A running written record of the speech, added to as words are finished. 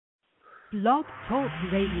Blog Talk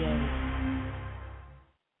Radio.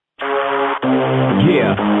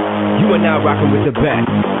 Yeah, you are now rocking with the best.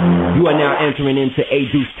 You are now entering into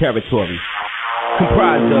A-Deuce territory.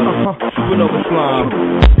 Comprised of Supernova Slum,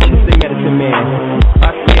 and the Sing Medicine Man.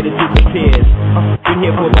 I swear the Duke of Tears. Been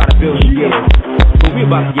here for about 1 billion years. But we're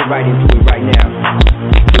about to get right into it right now.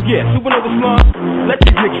 So yeah, Supernova Slum, let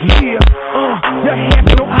the Dicks hear. Your have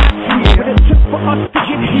no idea what it took for us to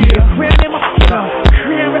get here. Grand in my center,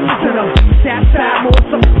 grand representative. Southside, more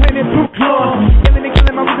something planet Brooklyn. Killing and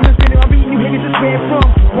killing my rhythm is spinning. I'm beating you haters is where from.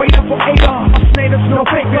 Wait up for Ada, I'm snaters, no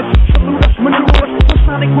fakers. Salute us, maneuver us, the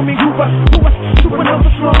sonic women group us. Who us, Supernova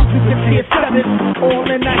Slum. This here 7, all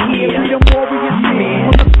in our here. We the warriors men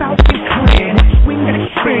from the South and Clan. Swing that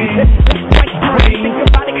expand, let's fight brain. Think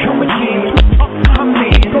about it coming in.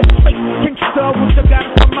 Upcoming, go face gangsta with the guys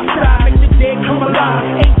on my side. Make the dead come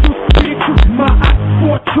alive. Ain't too pretty to my eyes.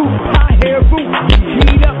 4-2, high Heru.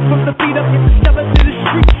 Heat up from the feet up, get the sellers to the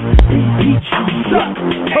streets. BPG suck.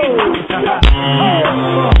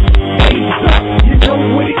 You know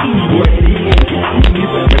what it is. What it is.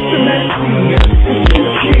 It's a systematic. It's two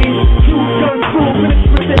kings, 2 gun crew, and it's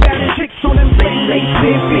with the bad chicks on them things they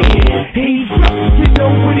live in. He's up. You know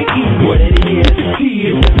what it is. What it is. It's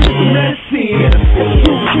here. Systematic. It's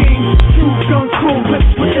 2 kings, 2 gun crew, and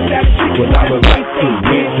it's with the bad chicks on them things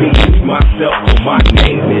they live in. Myself, my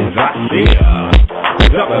name is Aseer.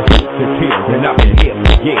 I'm a host of tears, and I've been here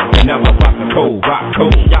for years. And I'm about to rock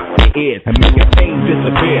cold, shock the ears, and make a thing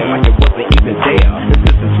disappear like it wasn't even there. And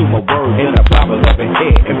listen to my words in the power of a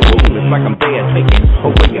head. And boom, it's like I'm there, taking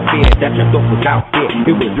away your fear that you thought was out there.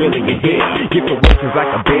 It was really in here. Your ferocious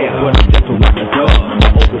like a bear, but I'm gentle like a dove.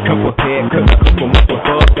 I always come prepared, cause I come from up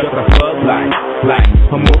above. Just a flood like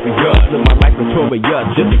I'm warrior. Live my life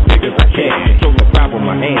victorious, just as big as I can. Throw the pride with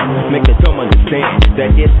my hands, make the dumb understand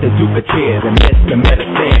that it's the Duke of Tears, and it's the medicine.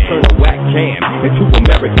 Turn a whack jam into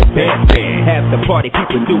American bandstand. Have the party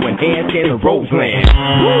people doing handstand and Roseland.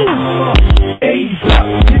 A's up,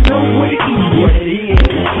 you know what it is. What it is.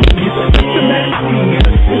 It's a systematic thing.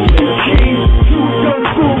 It's 2 kings, 2 gun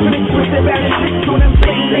crew, and it's with the bad chicks on them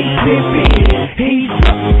things they live in. A's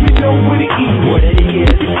up, you know what it is. What it is.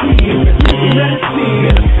 It's here. It's systematic thing.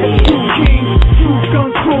 It's 2 kings, 2 gun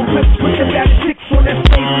crew, and it's with the bad chicks on them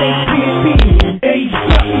things they live in. A's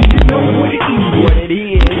up, you know what it is. What it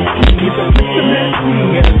is. It's a systematic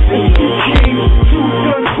thing. It's 2 kings, 2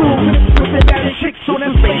 gun crew, and it's with the bad chicks on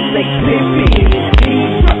them things they live in.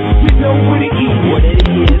 A's up, you know what it is. What it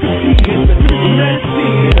is. It's a systematic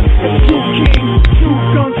thing. It's 2 kings, 2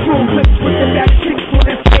 gun crew, and it's with the bad chicks on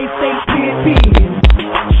them things they live in.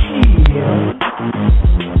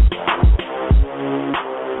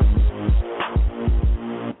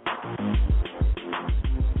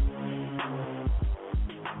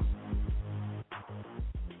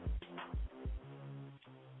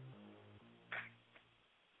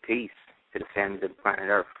 Peace to the families of the planet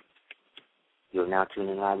Earth. You're now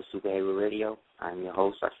tuning live to Super Heru Radio. I'm your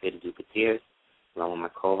host, Aseer the Duke of Tears, along with my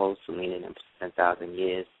co-host, Selena, and 10,000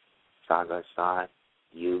 years, Saga Assad,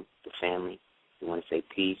 you, the family. We want to say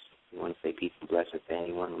peace. We want to say peace and blessings to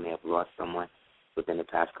anyone who may have lost someone within the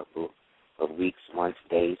past couple of weeks, months,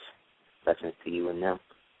 days. Blessings to you and them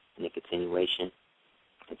in the continuation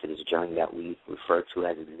into this journey that we refer to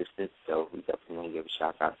as existence. So we definitely want to give a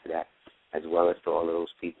shout out to that, as well as to all of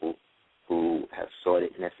those people who have sought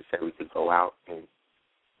it necessary to go out and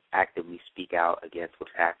actively speak out against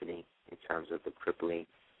what's happening in terms of the crippling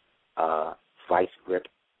vice grip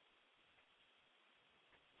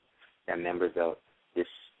that members of this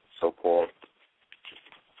so-called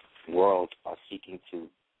world are seeking to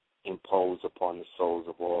impose upon the souls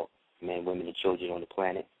of all men, women, and children on the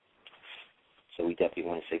planet. So we definitely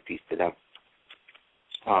want to say peace to them.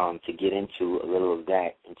 To get into a little of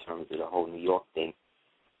that in terms of the whole New York thing,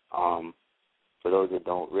 for those that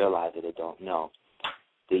don't realize it or don't know,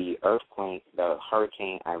 the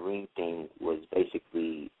Hurricane Irene thing was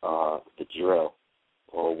basically the drill,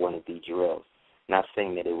 or one of the drills. Not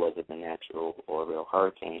saying that it wasn't a natural or a real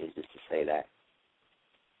hurricane, it's just to say that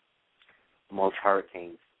most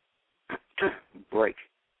hurricanes break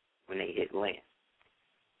when they hit land.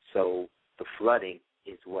 So the flooding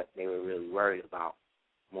is what they were really worried about,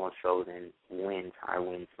 more so than winds, high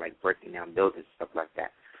winds, like breaking down buildings, stuff like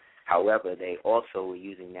that. However, they also were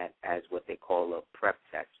using that as what they call a prep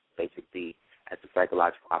test, basically as a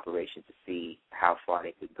psychological operation to see how far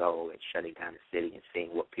they could go at shutting down the city and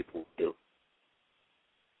seeing what people would do.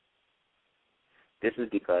 This is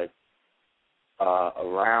because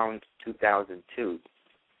around 2002,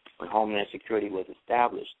 when Homeland Security was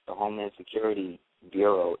established, the Homeland Security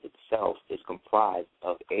Bureau itself is comprised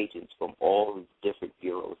of agents from all different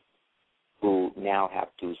bureaus now have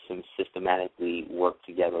to systematically work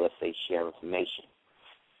together, let's say share information,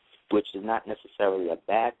 which is not necessarily a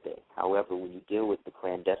bad thing. However, when you deal with the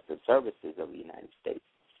clandestine services of the United States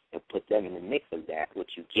and put them in the mix of that, what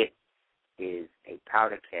you get is a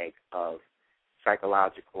powder keg of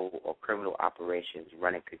psychological or criminal operations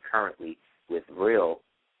running concurrently with real,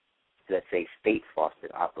 let's say,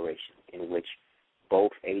 state-fostered operations in which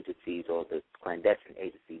both agencies or the clandestine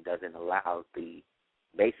agency doesn't allow the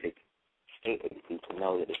basic state agency to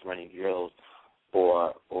know that it's running drills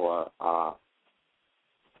or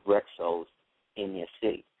rec shows in their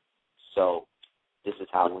city. So this is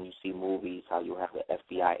how when you see movies, how you have an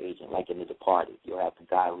FBI agent, like in The Departed, you'll have the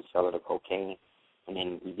guy who's selling the cocaine, and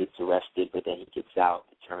then he gets arrested, but then he gets out.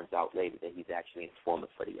 It turns out later that he's actually an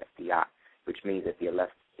informant for the FBI, which means that the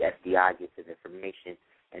FBI gets his information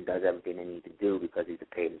and does everything they need to do because he's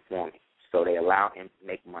a paid informant. So they allow him to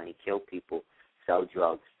make money, kill people, sell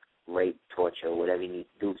drugs, rape, torture, whatever he needs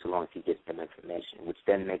to do so long as he gets them information, which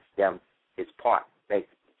then makes them his part,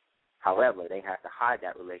 basically. However, they have to hide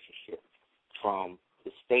that relationship from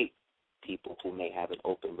the state people who may have an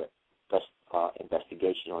open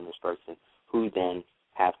investigation on this person, who then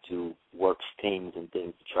have to work stings and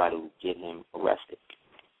things to try to get him arrested.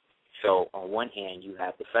 So on one hand, you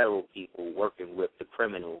have the federal people working with the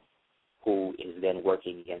criminal who is then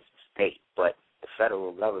working against the state, but the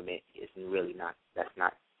federal government that's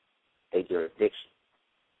not their jurisdiction.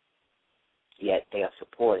 Yet they are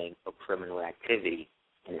supporting a criminal activity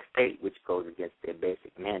in the state which goes against their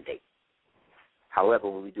basic mandate. However,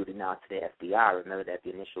 when we do the nod to the FBI, remember that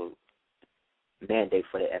the initial mandate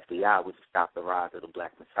for the FBI was to stop the rise of the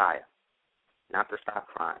Black Messiah, not to stop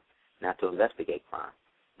crime, not to investigate crime,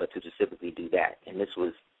 but to specifically do that. And this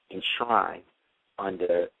was enshrined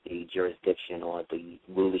under the jurisdiction or the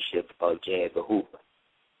rulership of J. Edgar Hoover,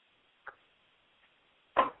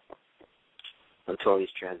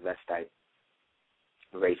 notorious transvestite,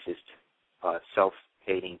 racist,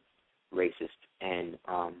 self-hating racist, and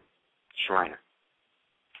Shriner.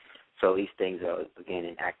 So these things are, again,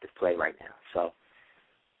 in active play right now. So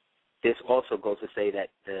this also goes to say that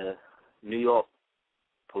the New York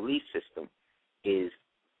police system is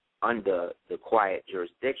under the quiet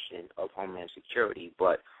jurisdiction of Homeland Security,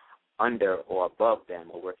 but under or above them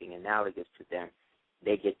or working analogous to them,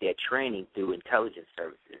 they get their training through intelligence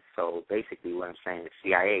services. So basically what I'm saying is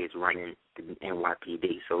CIA is running the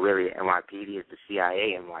NYPD. So really NYPD is the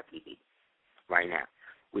CIA NYPD right now,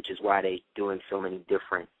 which is why they're doing so many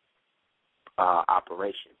different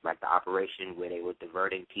operations, like the operation where they were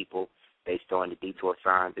diverting people based on the detour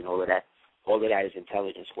signs and all of that. All of that is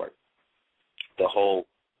intelligence work. The whole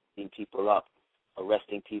beating people up,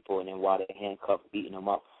 arresting people, and then while they're handcuffed, beating them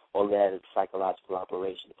up, all of that is psychological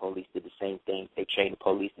operation. The police did the same thing. They trained the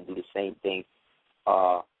police to do the same thing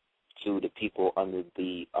to the people under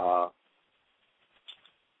the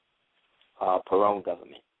Perón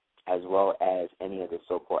government, as well as any of the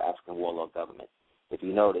so-called African warlord government. If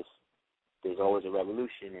you notice, there's always a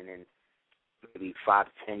revolution, and then maybe 5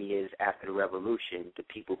 to 10 years after the revolution, the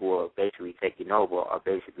people who are basically taking over are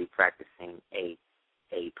basically practicing a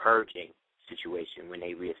purging situation when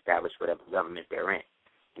they reestablish whatever government they're in.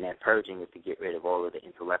 And that purging is to get rid of all of the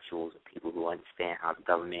intellectuals and people who understand how the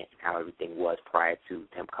government and how everything was prior to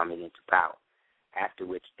them coming into power, after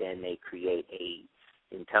which then they create a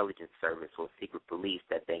intelligence service or secret police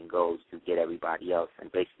that then goes to get everybody else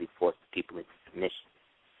and basically force the people into submission.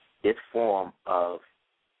 This form of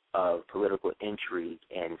political intrigue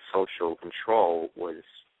and social control was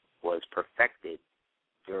perfected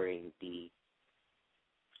during the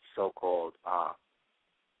so-called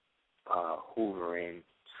Hoovering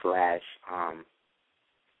 /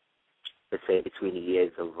 let's say between the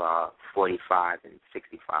years of 45 and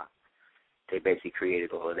 65. They basically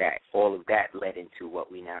created all of that. All of that led into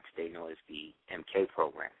what we now today know as the MK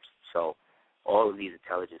programs. So all of these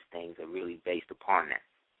intelligence things are really based upon that.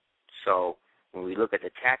 So when we look at the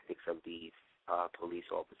tactics of these police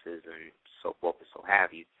officers and so forth and so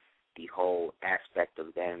have you, the whole aspect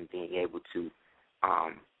of them being able to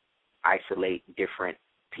isolate different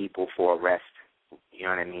people for arrest, you know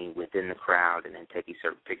what I mean, within the crowd, and then taking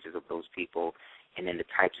certain pictures of those people, and then the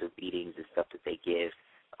types of beatings and stuff that they give,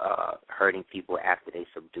 hurting people after they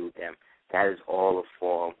subdue them, that is all a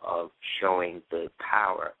form of showing the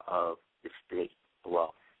power of the state,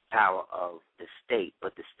 power of the state,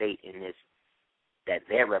 but the state in this that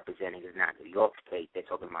they're representing is not New York State. They're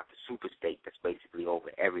talking about the super state that's basically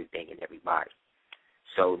over everything and everybody.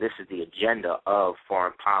 So this is the agenda of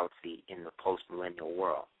foreign policy in the post-millennial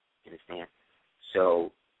world, you understand?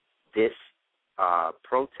 So this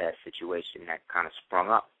protest situation that kind of sprung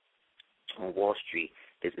up on Wall Street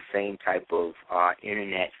is the same type of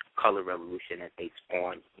internet color revolution that they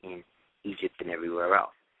spawned in Egypt and everywhere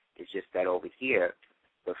else. It's just that over here,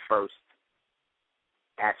 the first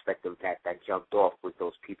aspect of that jumped off was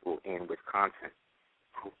those people in Wisconsin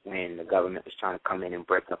when the government was trying to come in and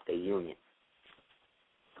break up their union.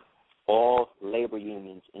 All labor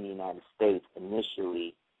unions in the United States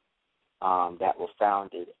initially that were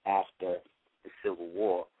founded after the Civil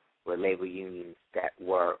War were labor unions that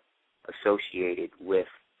were associated with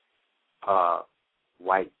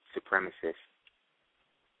white supremacist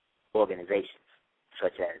organizations,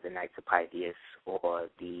 such as the Knights of Pythias or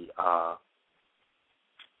the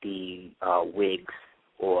Whigs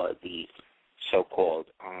or the so-called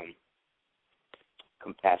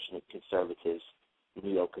compassionate conservatives,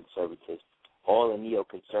 neoconservatives. All a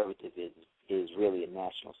neoconservative is really a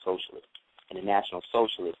national socialist. And a national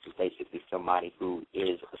socialist is basically somebody who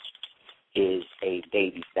is a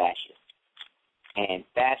baby fascist. And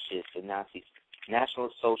fascists and Nazis, National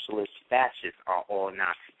Socialists, fascists are all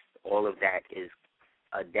Nazis. All of that is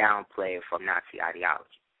a downplay from Nazi ideology.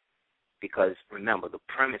 Because remember, the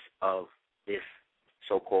premise of this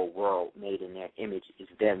so-called world made in their image is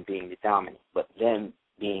them being the dominant, but them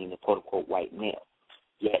being the quote-unquote white male.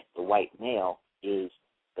 Yet the white male is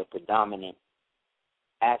the predominant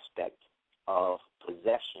aspect of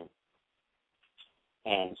possession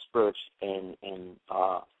and spiritual and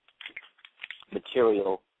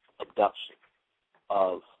material abduction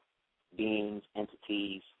of beings,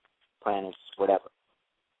 entities, planets, whatever.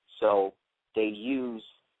 So they use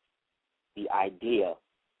the idea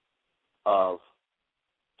of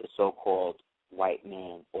the so-called white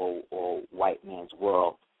man or white man's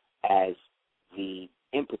world as the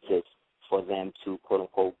impetus for them to,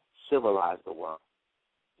 quote-unquote, civilize the world.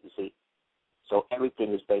 You see? So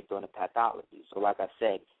everything is based on a pathology. So like I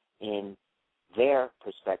said, in their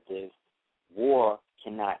perspective, war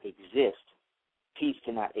cannot exist. Peace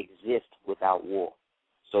cannot exist without war.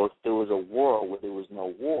 So if there was a world where there was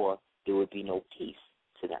no war, there would be no peace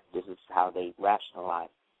to them. This is how they rationalize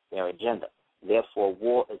their agenda. Therefore,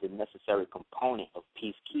 war is a necessary component of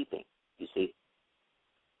peacekeeping. You see,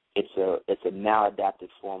 it's a maladaptive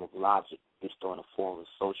form of logic based on a form of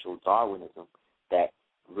social Darwinism that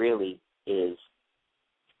really is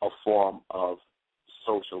a form of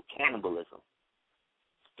social cannibalism.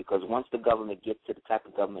 Because once the government gets to the type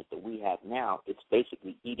of government that we have now, it's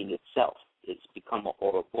basically eating itself. It's become an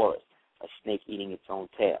Ouroboros, a snake eating its own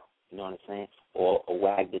tail. You know what I'm saying? Or a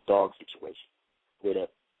wag the dog situation, where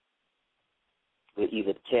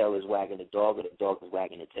either the tail is wagging the dog or the dog is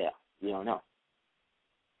wagging the tail. You don't know.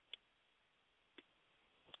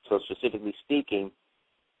 So specifically speaking,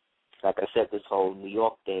 like I said, this whole New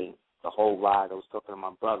York thing, the whole rise, I was talking to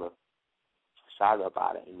my brother, Shiloh,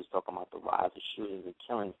 about it. He was talking about the rise of shootings and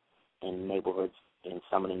killings in neighborhoods, in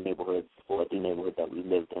some of the neighborhoods, or the neighborhood that we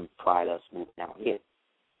lived in prior to us moving down here.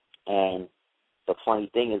 And the funny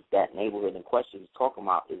thing is that neighborhood in question he's talking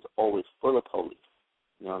about is always full of police.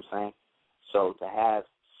 You know what I'm saying? So to have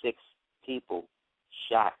 6 people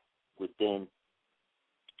shot within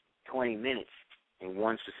 20 minutes in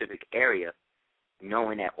one specific area,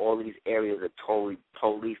 knowing that all of these areas are totally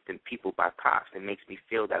policed and people by cops, it makes me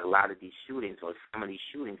feel that a lot of these shootings or some of these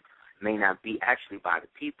shootings may not be actually by the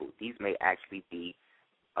people. These may actually be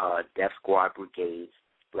death squad brigades,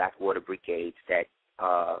 Blackwater brigades that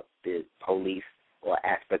the police or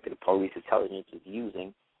aspect of the police intelligence is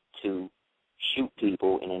using to shoot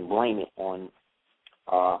people and then blame it on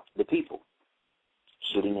the people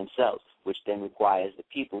shooting themselves, which then requires the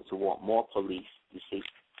people to want more police, you see,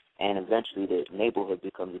 and eventually the neighborhood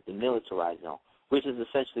becomes a demilitarized zone, which is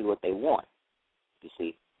essentially what they want, you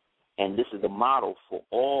see. And this is the model for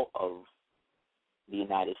all of the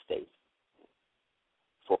United States,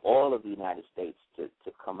 for all of the United States to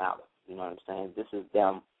come out of. You know what I'm saying? This is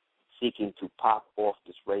them seeking to pop off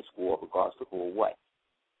this race war regardless of who or what.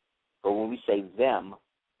 But when we say them,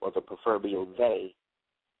 or the proverbial they,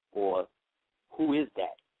 or who is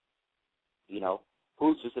that? You know,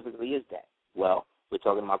 who specifically is that? Well, we're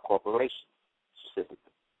talking about corporations specifically.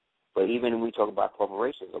 But even when we talk about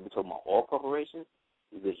corporations, are we talking about all corporations?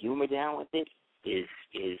 Is the humor down with it? Is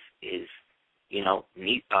you know,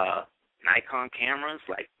 Nikon cameras,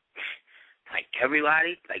 like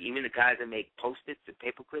everybody, like even the guys that make Post-its and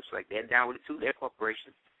paper clips, like they're down with it too. They're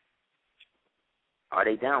corporations. Are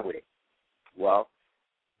they down with it? Well,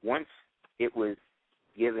 once the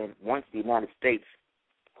United States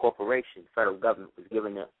corporation, federal government, was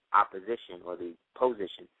given the opposition or the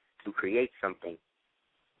position to create something,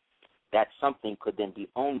 that something could then be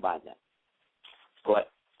owned by them.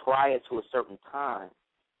 But prior to a certain time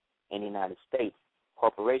in the United States,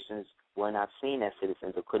 corporations were not seen as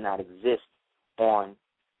citizens or could not exist on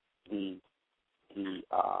the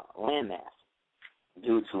landmass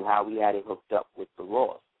due to how we had it hooked up with the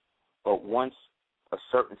laws. But once a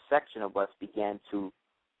certain section of us began to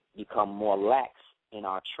become more lax in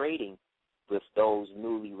our trading with those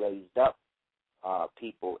newly raised up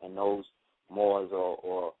people and those Moors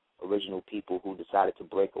or original people who decided to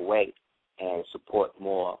break away and support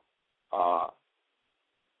more,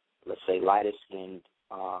 let's say, lighter-skinned,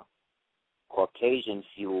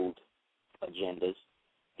 Caucasian-fueled agendas,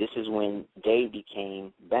 this is when they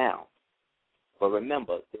became bound. But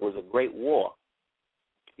remember, there was a great war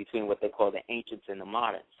between what they call the ancients and the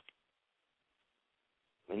moderns.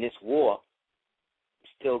 And this war is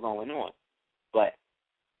still going on. But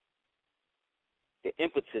the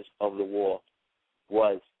impetus of the war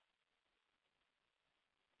was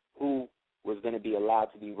who was going to be allowed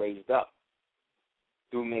to be raised up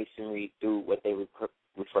through Masonry, through what they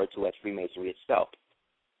refer to as Freemasonry itself.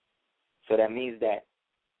 So that means that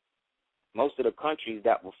most of the countries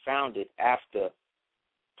that were founded after,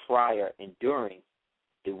 prior, and during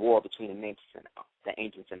the war between the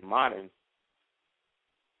ancients and moderns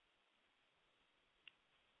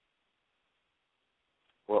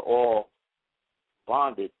were all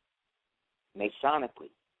bonded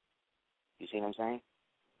Masonically. You see what I'm saying?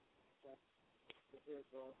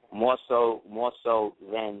 More so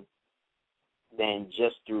than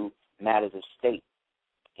just through matters of state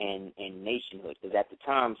and nationhood. Because at the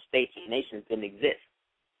time, states and nations didn't exist.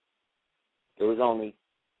 There was only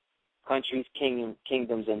countries,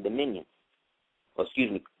 kingdoms, and dominions. Or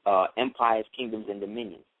empires, kingdoms, and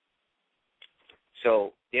dominions.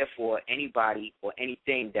 So, therefore, anybody or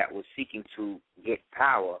anything that was seeking to get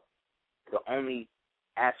power, the only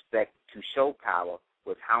aspect to show power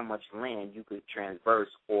was how much land you could traverse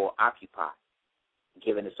or occupy,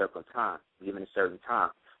 given a certain time.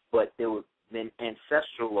 But there were been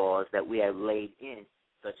ancestral laws that we have laid in,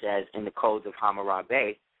 such as in the codes of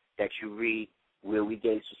Hammurabi, that you read, where we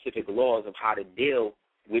gave specific laws of how to deal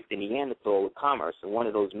with the Neanderthal with commerce. And one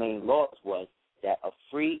of those main laws was that a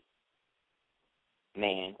free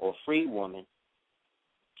man or free woman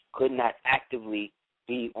could not actively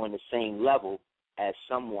be on the same level as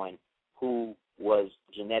someone who was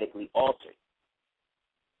genetically altered.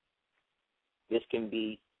 This can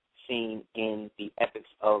be seen in the epics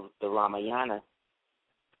of the Ramayana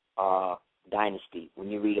dynasty when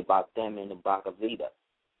you read about them in the Bhagavad Gita,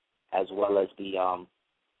 as well as the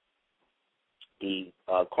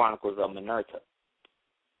Chronicles of Manerta.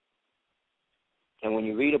 And when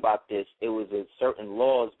you read about this, it was a certain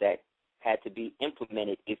laws that had to be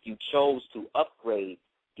implemented if you chose to upgrade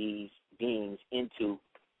these beings into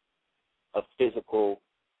a physical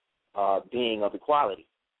being of equality,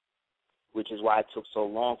 which is why it took so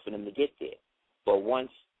long for them to get there. But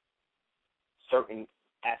once certain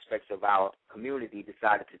aspects of our community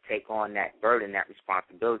decided to take on that burden, that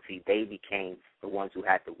responsibility, they became the ones who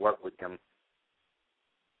had to work with them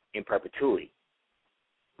in perpetuity,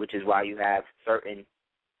 which is why you have certain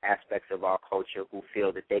aspects of our culture who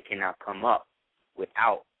feel that they cannot come up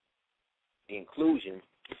without the inclusion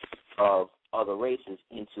of other races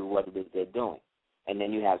into what it is they're doing. And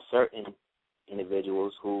then you have certain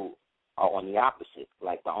individuals who are on the opposite.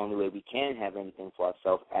 Like, the only way we can have anything for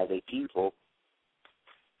ourselves as a people,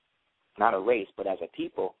 not a race, but as a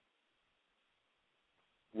people,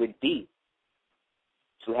 would be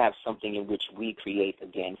to have something in which we create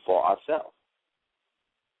again for ourselves.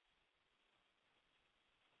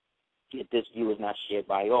 Yet this view is not shared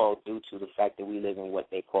by all due to the fact that we live in what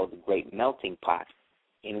they call the great melting pot,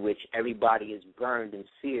 in which everybody is burned and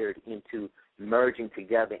seared into merging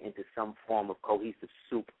together into some form of cohesive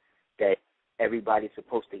soup that everybody's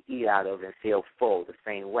supposed to eat out of and feel full the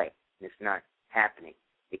same way. And it's not happening.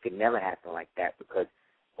 It could never happen like that because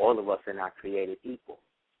all of us are not created equal.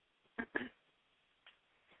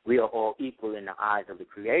 We are all equal in the eyes of the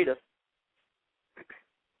Creator,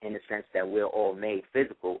 in the sense that we're all made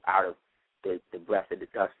physical out of the breath of the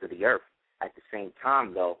dust of the earth. At the same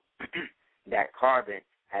time, though, that carbon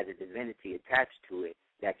has a divinity attached to it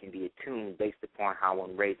that can be attuned based upon how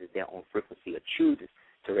one raises their own frequency or chooses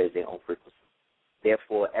to raise their own frequency.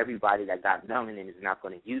 Therefore, everybody that got melanin is not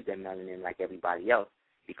going to use their melanin like everybody else,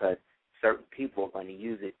 because certain people are going to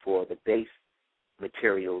use it for the base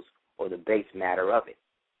materials or the base matter of it.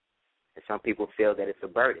 And some people feel that it's a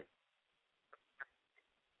burden.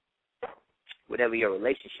 Whatever your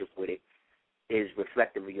relationship with it is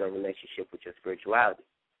reflective of your relationship with your spirituality,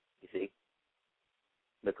 you see?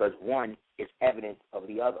 Because one is evidence of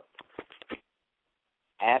the other.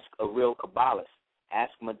 Ask a real Kabbalist.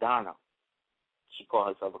 Ask Madonna. She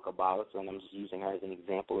called herself a Kabbalist, and I'm just using her as an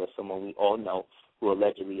example of someone we all know who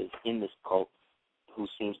allegedly is in this cult, who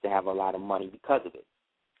seems to have a lot of money because of it.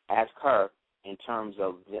 Ask her in terms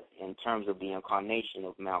of the incarnation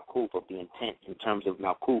of Malkuth, of the intent in terms of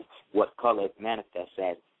Malkuth, what color it manifests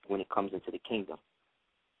as when it comes into the kingdom.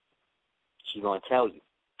 She's going to tell you,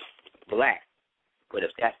 black. But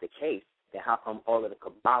if that's the case, then how come all of the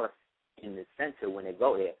Kabbalists in the center, when they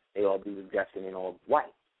go there, they all be dressing in all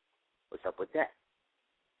white? What's up with that?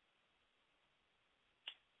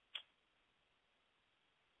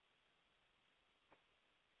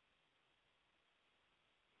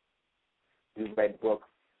 We've read books,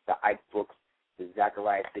 the Ike books, the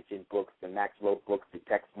Zachariah Sitchin books, the Maxwell books, the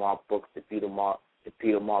Tex Marr books, the Peter Marr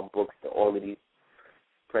books, all of these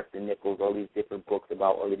Preston Nichols, all these different books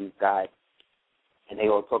about all of these guys. And they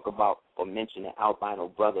all talk about or mention the albino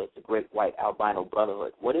brother, the great white albino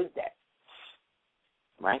brotherhood. What is that?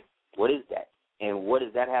 Right? What is that? And what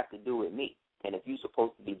does that have to do with me? And if you're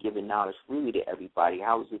supposed to be giving knowledge freely to everybody,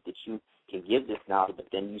 how is it that you can give this knowledge, but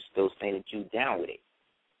then you still saying that you're down with it?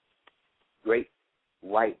 Great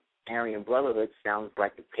white Aryan brotherhood sounds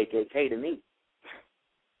like the KKK to me.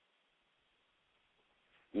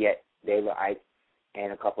 Yet Dayla Ike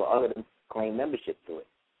and a couple of others claim membership to it.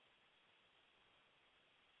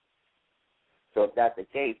 So if that's the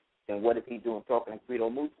case, then what is he doing talking to Credo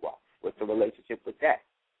Muswa? What's the relationship with that?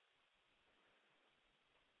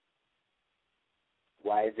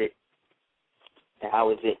 Why is it, how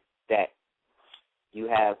is it that you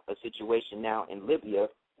have a situation now in Libya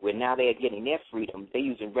where now they are getting their freedom? They're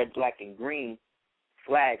using red, black, and green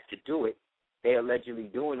flags to do it. They're allegedly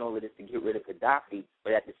doing all of this to get rid of Gaddafi,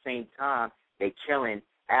 but at the same time, they're killing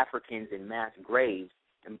Africans in mass graves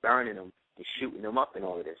and burning them and shooting them up and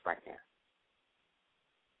all of this right now.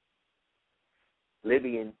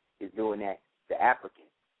 Libyan is doing that to Africans.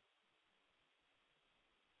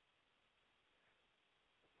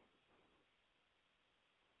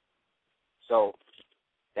 So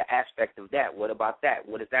the aspect of that, what about that?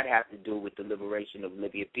 What does that have to do with the liberation of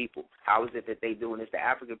Libyan people? How is it that they're doing this to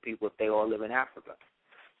African people if they all live in Africa?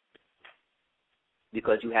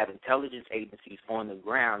 Because you have intelligence agencies on the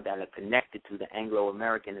ground that are connected to the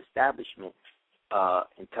Anglo-American establishment,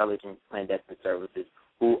 intelligence clandestine services,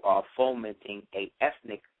 who are fomenting a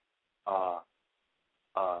ethnic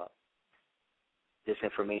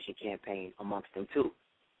disinformation campaign amongst them too.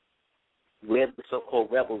 Where the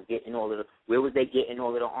so-called rebels getting all of the? Where was they getting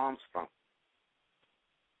all of the arms from?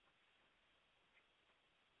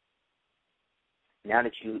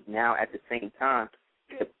 Now at the same time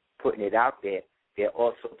they're putting it out there, they're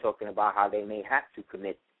also talking about how they may have to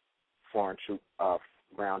commit ground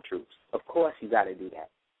troops. Of course, you got to do that.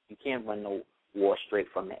 You can't run no war straight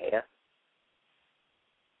from the air.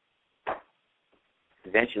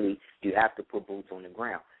 Eventually, you have to put boots on the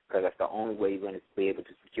ground because that's the only way you're going to be able to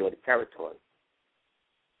secure the territory.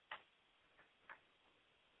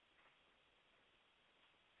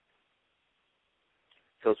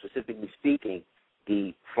 So specifically speaking,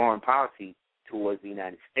 the foreign policy towards the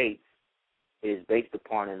United States is based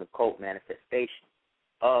upon an occult manifestation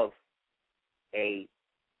of a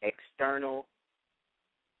external,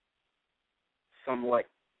 somewhat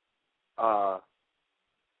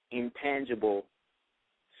intangible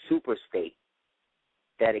super state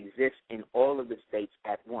that exists in all of the states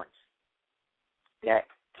at once, that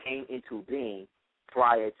came into being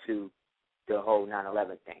prior to the whole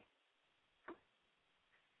 9/11 thing.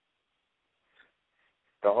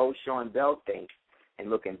 The whole Sean Bell thing,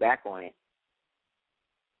 and looking back on it,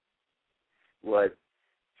 was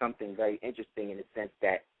something very interesting in the sense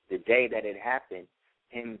that the day that it happened,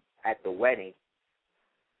 him at the wedding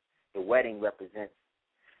represents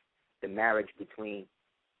the marriage between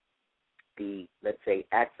the, let's say,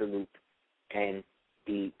 absolute and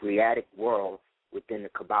the Briatic world within the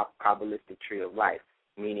Kabbalistic tree of life,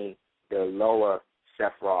 meaning the lower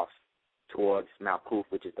Sephiroth towards Malkuth,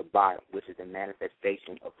 which is the bottom, which is the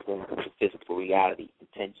manifestation of forms of physical reality,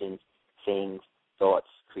 intentions, things, thoughts,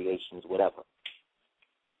 creations, whatever.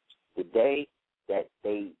 The day that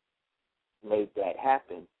they made that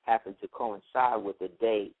happen happened to coincide with a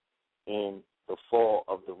day in the fall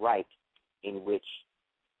of the Reich in which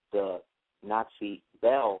the Nazi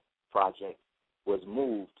Bell Project was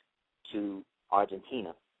moved to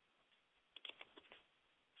Argentina.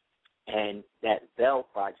 And that Bell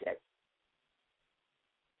Project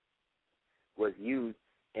was used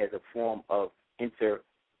as a form of international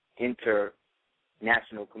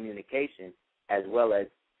communication as well as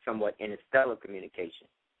somewhat interstellar communication,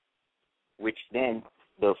 which then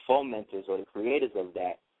the fomenters or the creators of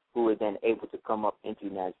that, who were then able to come up into the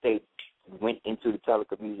United States, went into the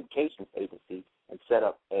telecommunications agency and set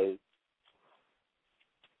up a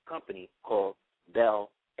company called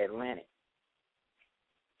Bell Atlantic.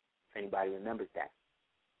 If anybody remembers that.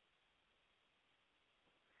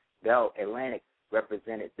 Bell Atlantic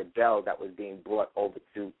represented the bell that was being brought over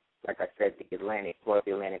to, like I said, the Atlantic, across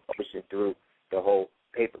the Atlantic Ocean through the whole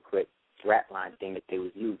paperclip rat line thing that they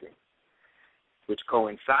was using, which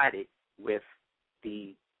coincided with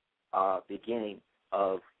the beginning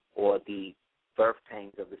of, or the birth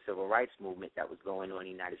pangs of the civil rights movement that was going on in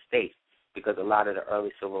the United States, because a lot of the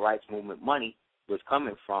early civil rights movement money was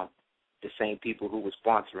coming from the same people who were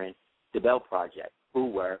sponsoring the Bell Project, who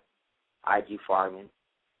were I.G. Farman,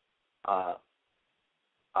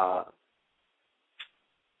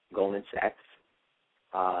 Goldman Sachs.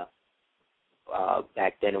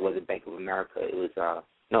 Back then it wasn't Bank of America. It was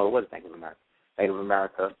it was Bank of America. Bank of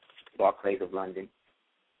America, Barclays of London,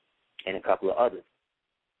 and a couple of others.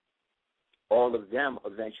 All of them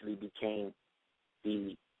eventually became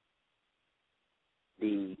the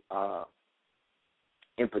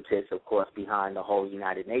impetus, of course, behind the whole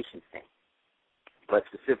United Nations thing. But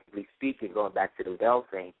specifically speaking, going back to the Bell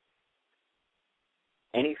thing,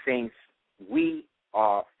 anything, we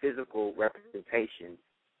are physical representations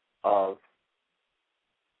of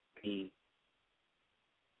the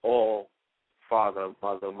all Father,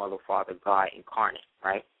 Mother, Father, God incarnate,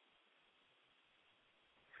 right?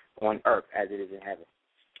 On earth as it is in heaven.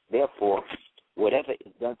 Therefore, whatever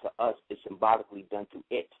is done to us is symbolically done to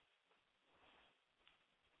it.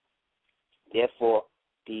 Therefore,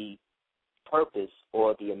 the purpose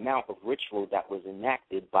or the amount of ritual that was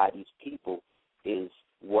enacted by these people is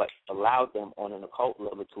what allowed them on an occult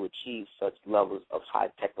level to achieve such levels of high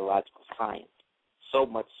technological science. So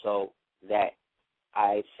much so that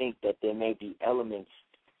I think that there may be elements.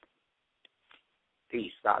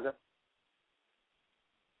 Peace, Saga.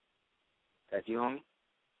 That's you, homie?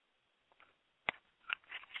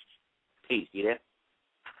 Peace, you there?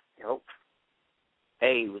 Yo.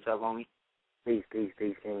 Hey, what's up, homie? Peace, King.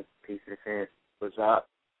 Peace to the fans. What's up?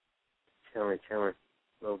 Chilling. A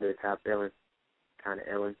little bit of top billing. Kind of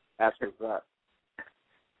Ellen. That's what's up.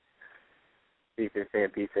 Peace to the fan.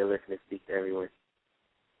 Peace to the listeners. Speak to everyone.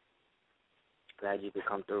 Glad you could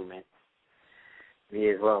come through, man. Me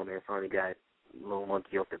as well, man. Finally got a little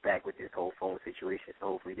monkey off the back with this whole phone situation, so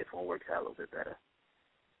hopefully this one works out a little bit better.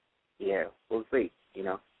 Yeah, we'll see, you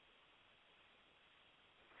know.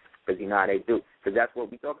 Because you know how they do. Because that's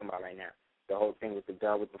what we're talking about right now. The whole thing with the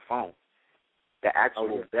bell with the phone. The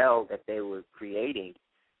actual bell that they were creating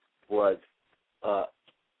was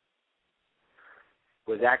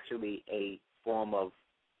actually a form of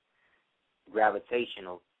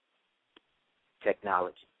gravitational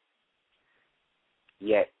technology.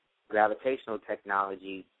 Yet gravitational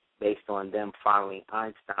technology, based on them following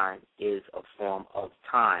Einstein, is a form of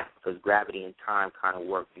time, because gravity and time kind of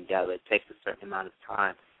work together. It takes a certain amount of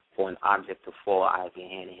time for an object to fall out of your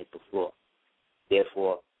hand and hit the floor.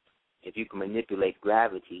 Therefore, if you can manipulate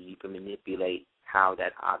gravity, you can manipulate how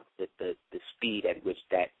that the speed at which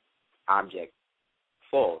that object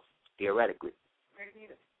falls, theoretically.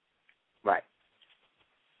 Right.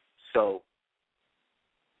 So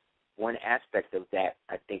one aspect of that,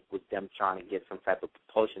 I think, was them trying to get some type of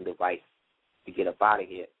propulsion device to get up out of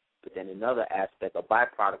here. But then another aspect, a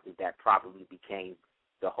byproduct of that, probably became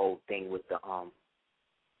the whole thing with the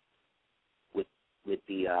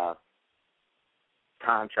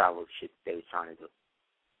time travel shit they was trying to do.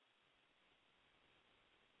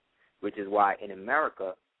 Which is why in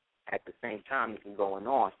America, at the same time this is going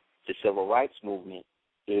on, the civil rights movement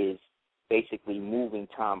is basically moving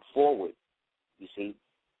time forward, you see,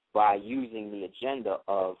 by using the agenda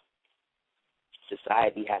of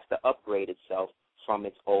society has to upgrade itself from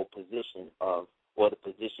its old position of, or the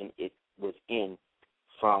position it was in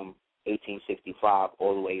from 1865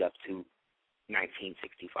 all the way up to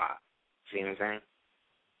 1965. See what I'm saying?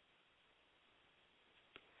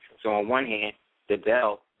 So on one hand, the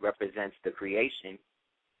bell represents the creation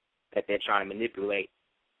that they're trying to manipulate,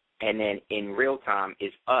 and then in real time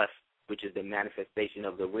is us, which is the manifestation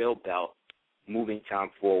of the real bell, moving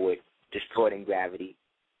time forward, distorting gravity,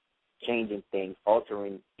 changing things,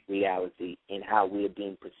 altering reality in how we are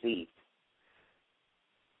being perceived.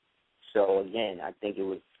 So again, I think it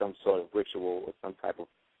was some sort of ritual or some type of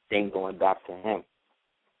thing going back to him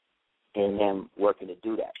and them working to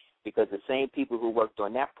do that. Because the same people who worked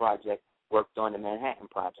on that project worked on the Manhattan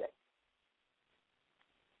Project.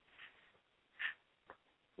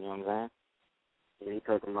 You know what I'm saying? Yeah, he's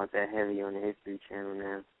talking about that heavy on the History Channel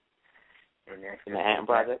now. And that's the Manhattan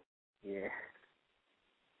Project? Yeah.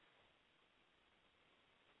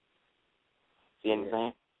 See what I'm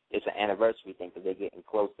saying? it's an anniversary thing because they're getting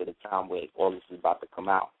close to the time where all this is about to come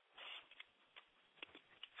out.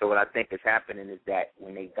 So what I think is happening is that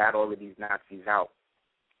when they got all of these Nazis out,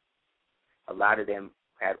 a lot of them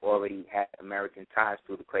had already had American ties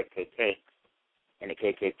through the KKK, and the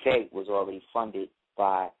KKK was already funded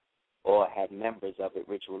by or had members of it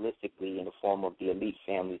ritualistically in the form of the elite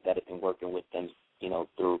families that have been working with them,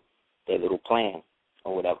 through their little plan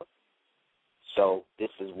or whatever. So this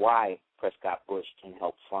is why Prescott Bush can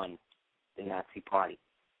help fund the Nazi Party,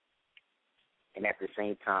 and at the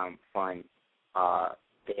same time fund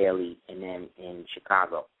Daley and them in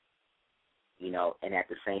Chicago, and at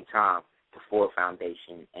the same time the Ford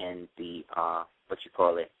Foundation and the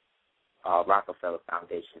Rockefeller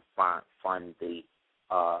Foundation fund the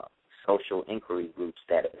social inquiry groups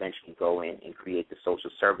that eventually go in and create the social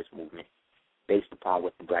service movement based upon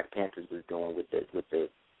what the Black Panthers was doing with the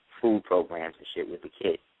food programs and shit with the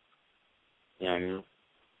kids. You know what I mean?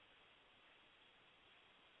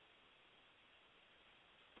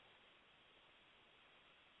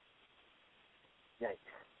 Yikes.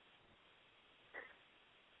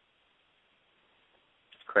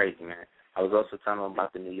 It's crazy, man. I was also telling them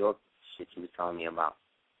about the New York shit you was telling me about.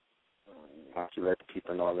 Why don't you let the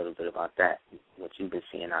people know a little bit about that, what you've been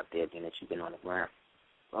seeing out there, being that you've been on the ground?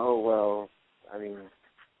 Oh, well, I mean,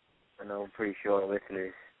 I know I'm pretty sure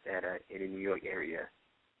listeners that are in the New York area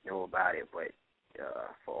know about it, but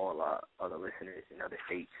for all our other listeners in other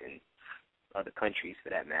states and other countries, for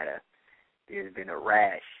that matter, there's been a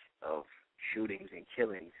rash of shootings and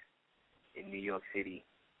killings in New York City,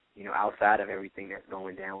 outside of everything that's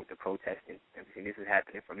going down with the protesting. And this is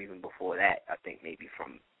happening from even before that, I think maybe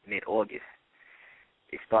from mid-August.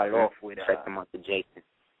 It started off with... Check them out to Jason.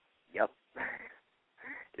 Yep.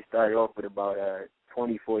 It started off with about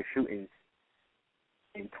 24 shootings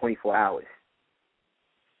in 24 hours.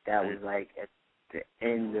 That was like at the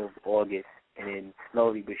end of August, and then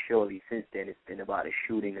slowly but surely since then it's been about a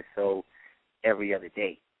shooting or so every other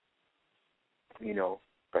day.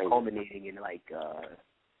 Culminating in like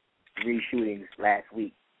 3 shootings last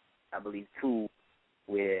week. I believe 2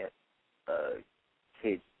 where the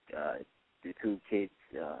 2 kids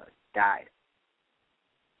died.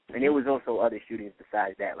 And there was also other shootings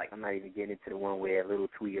besides that. Like, I'm not even getting into the one where a little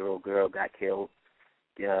 2-year-old girl got killed.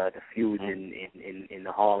 The feuds in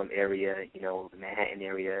the Harlem area, the Manhattan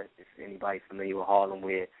area. If anybody's familiar with Harlem,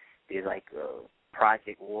 where there's like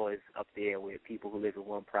project wars up there where people who live in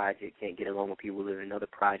one project can't get along with people who live in another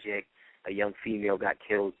project. A young female got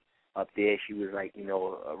killed up there. She was like,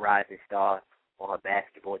 a rising star on her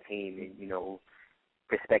basketball team, and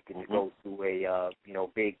expected to go to a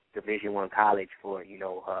big Division I college for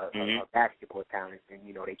her basketball talents, and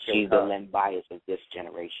they killed her. She's the Len Bias of this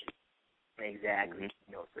generation. Exactly.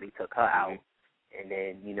 So they took her out, and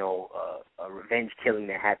then a revenge killing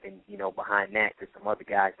that happened behind that to some other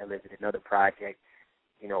guys that live in another project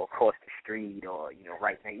across the street, or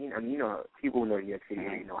right now. People who know New York City,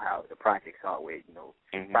 how the projects are, where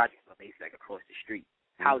projects are basically like across the street.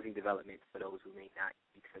 Housing developments, for those who may not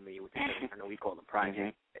be familiar with the term. I know we call them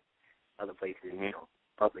projects. Other places,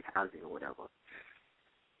 public housing or whatever.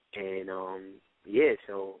 And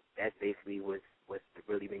so that's basically what's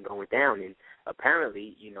really been going down. And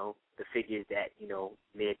apparently, the figures that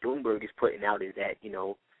Mayor Bloomberg is putting out is that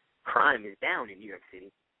crime is down in New York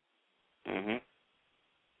City.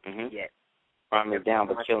 Yeah, crime is down,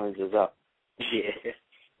 but killings is up. Yeah.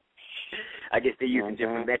 I guess they're using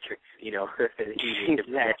different metrics,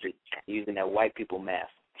 Exactly. Using that white people math.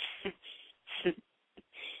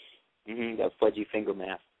 That fudgy finger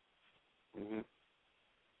math.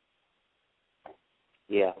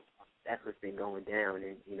 Yeah. That's what's been going down,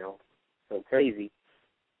 and, so crazy.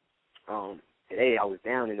 Today I was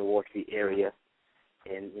down in the Wall Street area,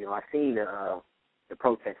 and, I seen the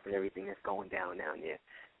protests and everything that's going down there.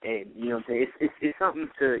 And, what I'm saying, it's something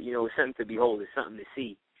to, it's something to behold, it's something to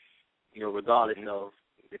see. Regardless of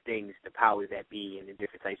the things, the powers that be, and the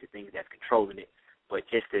different types of things that's controlling it, but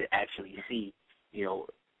just to actually see,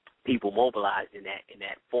 people mobilized in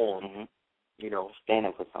that form,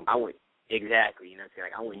 standing for something. I wouldn't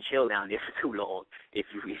I wouldn't chill down there for too long. If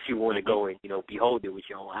you want to go and behold it with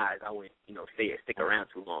your own eyes, I wouldn't stick around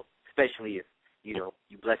too long, especially if you're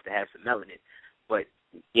blessed to have some melanin. But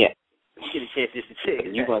yeah. You get a chance just to check.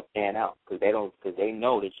 You're going to stand out because they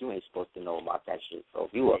know that you ain't supposed to know about that shit. So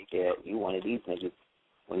if you up there, you one of these niggas,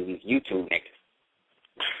 one of these YouTube niggas.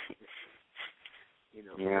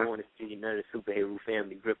 I want to see none of the super Heru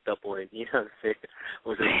family gripped up on, on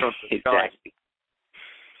some Trump charge.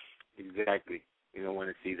 Exactly. You don't want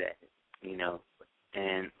to see that,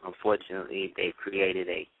 And unfortunately, they've created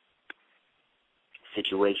a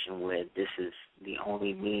situation where this is the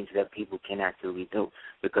only means that people can actually do.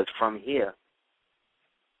 Because from here,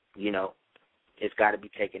 you know, it's got to be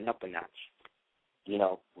taken up a notch. You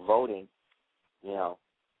know, voting, you know,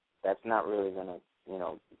 that's not really going to, you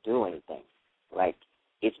know, do anything. Like,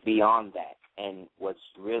 it's beyond that. And what's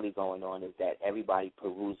really going on is that everybody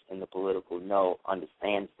perused in the political know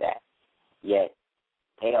understands that. Yet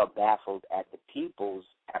they are baffled at the people's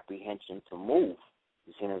apprehension to move.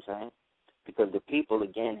 You see what I'm saying? Because the people,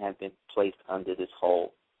 again, have been placed under this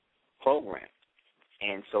whole program.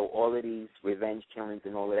 And so all of these revenge killings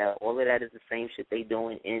and all of that is the same shit they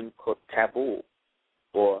doing in Kabul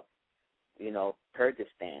or, you know,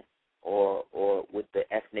 Kyrgyzstan or with the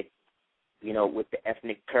ethnic, you know, with the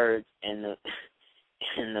ethnic Kurds and the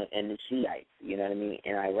and the Shiites, you know what I mean,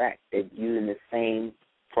 in Iraq. They're using the same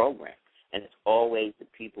program. And it's always the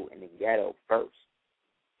people in the ghetto first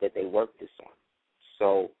that they work this on.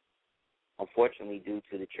 So, unfortunately, due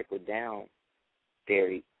to the trickle-down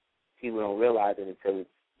theory, people don't realize it until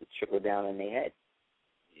it's trickled down in their head.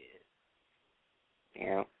 Yeah. You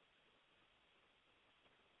know?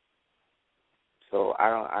 So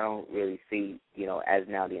I don't really see, you know, as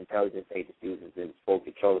now the intelligence agencies is in full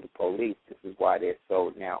control of the police, this is why they're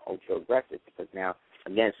so now ultra-aggressive. Because now,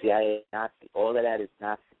 again, CIA, Nazi, all of that is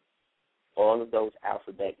Nazi. All of those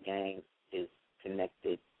alphabet gangs is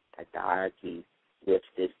connected at the hierarchy with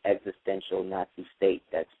this existential Nazi state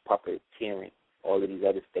that's puppeteering all of these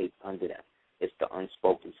other states under them. It's the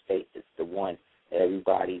unspoken state. It's the one that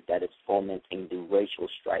everybody that is fomenting the racial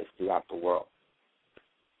strife throughout the world.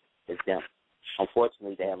 It's them.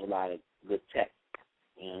 Unfortunately, they have a lot of good tech,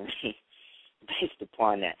 you know, based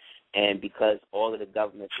upon that. And because all of the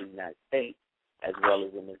governments in the United States, as well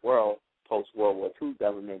as in the world, post-World War II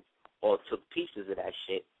governments, all took pieces of that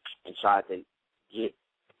shit and tried to get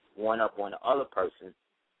one up on the other person,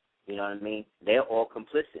 you know what I mean? They're all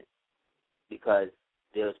complicit because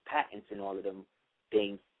there's patents in all of them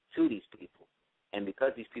things to these people. And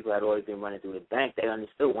because these people had already been running through the bank, they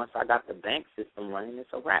understood once I got the bank system running, it's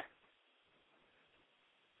a wrap.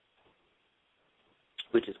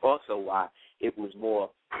 Which is also why it was more,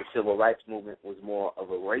 the civil rights movement was more of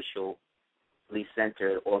a racially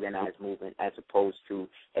centered, organized movement as opposed to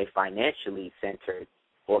a financially centered,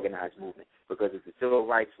 organized movement. Because if the civil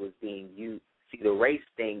rights was being used, see, the race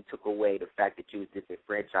thing took away the fact that you was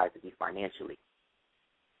disenfranchised to be financially.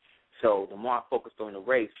 So the more I focused on the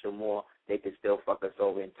race, the more they could still fuck us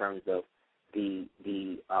over in terms of the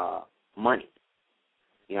money.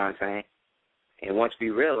 You know what I'm saying? And once we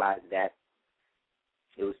realized that,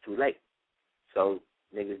 it was too late. So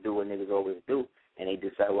niggas do what niggas always do, and they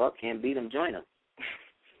just say, well, can't beat them, join them.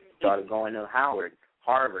 Started going to Howard,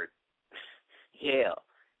 Harvard, Yale.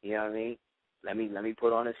 You know what I mean? Let me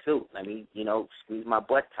put on a suit. Let me, you know, squeeze my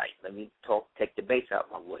butt tight. Let me take the bass out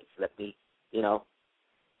of my voice. Let me, you know,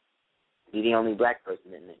 be the only black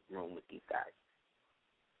person in the room with these guys.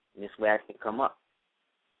 And this way I can come up.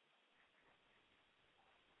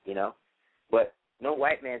 You know? But no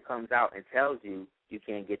white man comes out and tells you you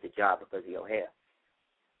can't get the job because of your hair.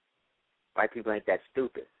 White people ain't that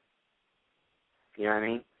stupid. You know what I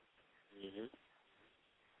mean? Mm-hmm.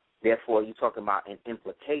 Therefore, you're talking about an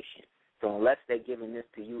implication. So unless they're giving this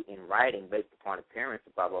to you in writing based upon appearance,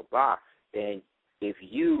 blah, blah, blah, then if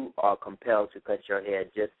you are compelled to cut your hair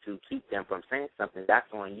just to keep them from saying something, that's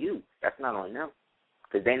on you. That's not on them.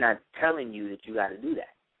 Because they're not telling you that you got to do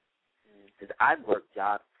that. Because I've worked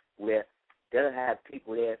jobs where they'll have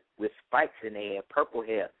people there with spikes in their hair, purple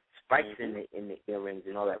hair, spikes in the earrings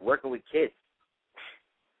and all that, working with kids.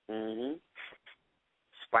 Mm-hmm.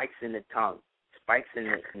 Spikes in the tongue, spikes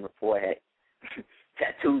in the forehead,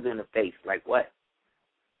 tattoos in the face, like what?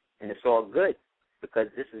 And it's all good because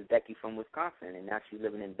this is Becky from Wisconsin, and now she's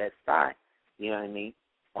living in Bed-Stuy, you know what I mean,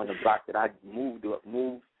 on the block that I moved,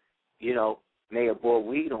 you know, may have bought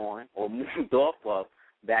weed on or moved off of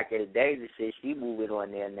back in the days and shit. She moved it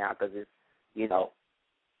on there now because it's, you know,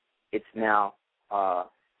 it's now,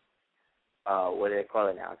 what do they call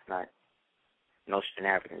it now? It's not Nostrand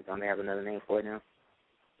Africans. Don't they have another name for it now?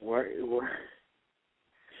 What?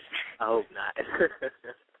 I hope not.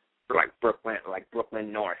 like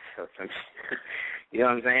Brooklyn North or something. You know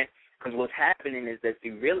what I'm saying? Because what's happening is that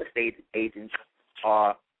the real estate agents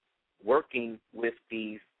are working with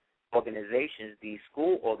these organizations, these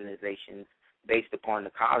school organizations, based upon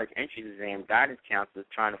the college entrance exam guidance counselors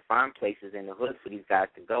trying to find places in the hood for these guys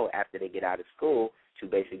to go after they get out of school to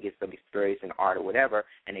basically get some experience in art or whatever,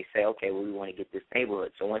 and they say, okay, well, we want to get this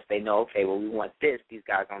neighborhood. So once they know, okay, well, we want this, these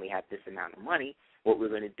guys only have this amount of money, what we're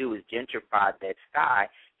going to do is gentrify that sky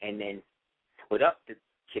and then put up the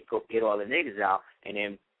get all the niggas out and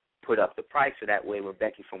then put up the price so that way when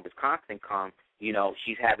Becky from Wisconsin comes you know,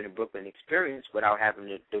 she's having a Brooklyn experience without having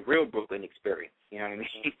the real Brooklyn experience. You know what I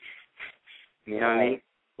mean? You know what I mean?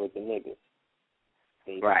 With the niggas.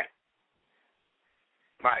 Right.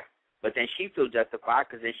 Right. But then she feels justified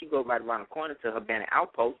because then she goes right around the corner to her abandoned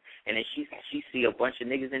outpost, and then she see a bunch of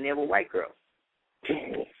niggas in there with white girls.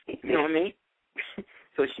 You know what I mean?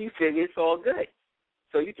 So she figures it's all good.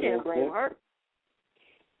 So you can't blame her.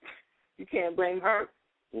 You can't blame her.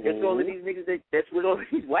 There's all of these niggas that's with all of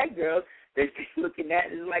these white girls that she's looking at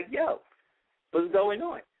and is like, yo, what's going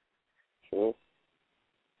on? Sure.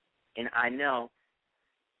 And I know,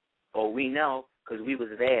 or we know, because we was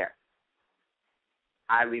there.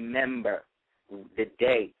 I remember the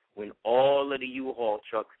day when all of the U-Haul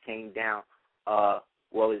trucks came down,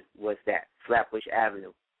 what was that? Flatbush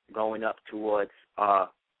Avenue, going up towards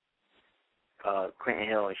Clinton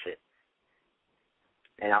Hill and shit.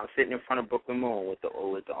 And I was sitting in front of Brooklyn Moon with the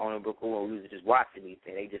owner of Brooklyn Moon. We was just watching these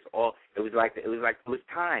things. They just all it was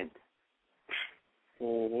timed.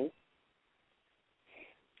 Grand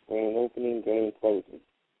opening, grand closing.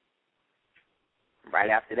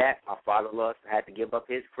 Right after that, my father-in-law had to give up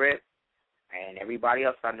his crib, and everybody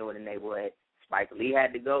else I knew in the neighborhood. Spike Lee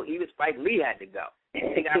had to go. Even Spike Lee had to go.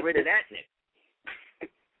 They got rid of that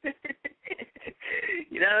nigga.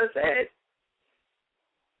 You know what I'm saying?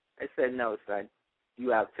 I said, no, son. You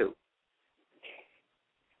have two.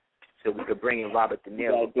 So we could bring in Robert De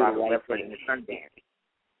Niro, Robert Redford, and the Sundance.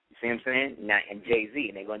 You see what I'm saying? Now, and Jay-Z,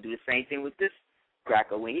 and they're going to do the same thing with this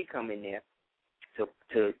cracker when he come in there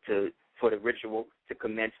for the ritual to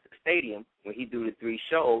commence the stadium when he do the 3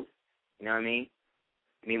 shows. You know what I mean?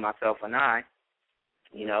 Me, myself, and I.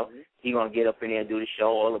 You know, he going to get up in there and do the show.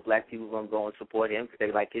 All the black people going to go and support him because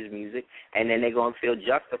they like his music. And then they're going to feel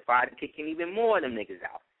justified in kicking even more of them niggas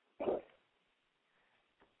out.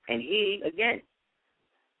 And he, again,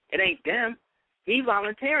 it ain't them. He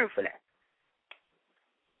volunteering for that.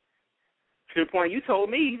 To the point you told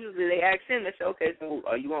me, they asked him, they said, okay, so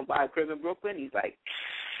are you going to buy a crib in Brooklyn? He's like,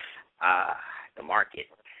 the market.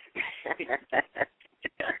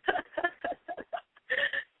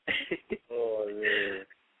 Oh, man.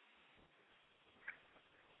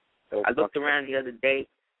 So I looked around the other day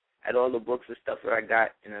at all the books and stuff that I got,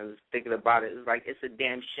 and I was thinking about it. It's like, it's a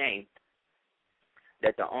damn shame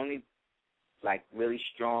that the only, like, really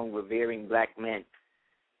strong, revering black men,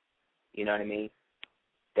 you know what I mean,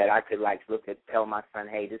 that I could, like, look at, tell my son,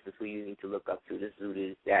 hey, this is who you need to look up to, this is who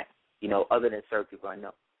this is that, you know, other than certain people I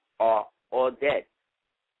know, are all dead.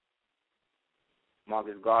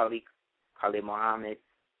 Marcus Garvey, Khalid Muhammad,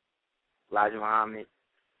 Elijah Muhammad,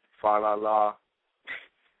 Farlah Law,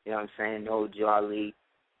 you know what I'm saying, No Jali,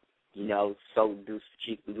 you know,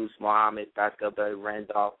 Chief Deuce Muhammad, Pascal Berry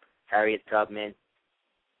Randolph, Harriet Tubman.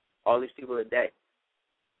 All these people are dead.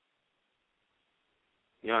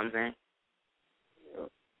 You know what I'm saying? Yeah.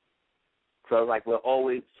 So like we're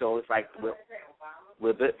always, so it's like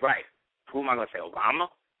we're right. Who am I gonna say? Obama?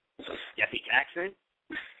 Jesse Jackson?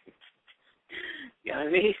 You know what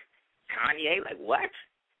I mean? Kanye? Like what?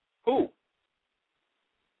 Who?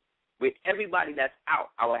 With everybody that's out,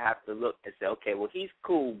 I would have to look and say, okay, well he's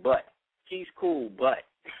cool, but you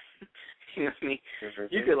know what I mean?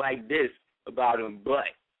 You could like this about him, but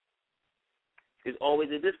there's always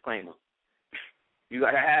a disclaimer. You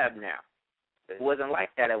got to have now. It wasn't like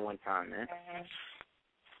that at one time, man.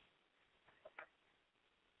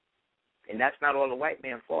 And that's not all the white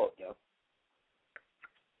man's fault, yo.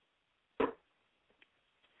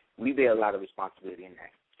 We bear a lot of responsibility in that.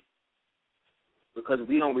 Because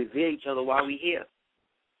we don't revere each other while we're here.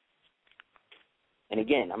 And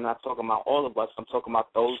again, I'm not talking about all of us. I'm talking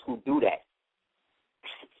about those who do that.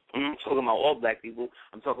 I'm not talking about all black people.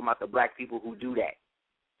 I'm talking about the black people who do that.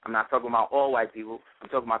 I'm not talking about all white people. I'm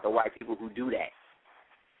talking about the white people who do that.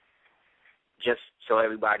 Just so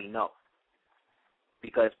everybody knows.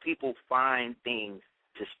 Because people find things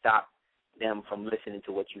to stop them from listening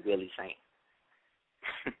to what you're really saying.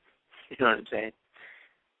 You know what I'm saying?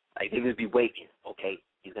 Like, they would be waiting. Okay,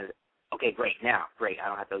 he's gonna. Okay, great. Now, great. I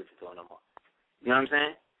don't have to listen to him no more. You know what I'm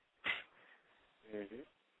saying? Mm-hmm.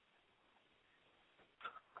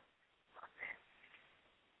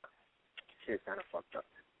 Shit's kind of fucked up.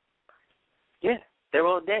 Yeah, they're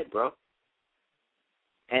all dead, bro.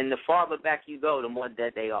 And the farther back you go, the more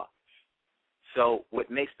dead they are. So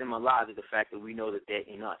what makes them alive is the fact that we know that they're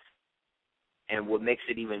in us. And what makes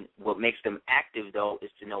them active, though,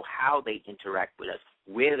 is to know how they interact with us,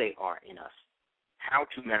 where they are in us, how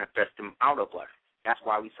to manifest them out of us. That's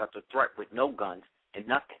why we such a threat with no guns and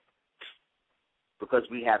nothing. Because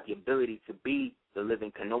we have the ability to be the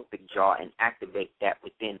living canopic jar and activate that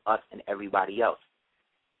within us and everybody else.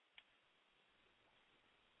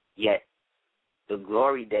 Yet, the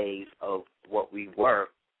glory days of what we were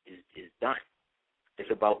is done.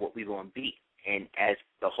 It's about what we're going to be. And as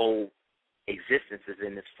the whole existence is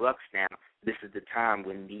in this flux now, this is the time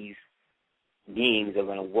when these beings are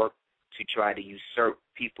going to work to try to usurp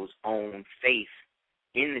people's own faith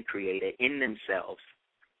in the Creator, in themselves,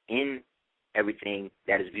 in everything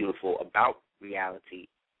that is beautiful about reality,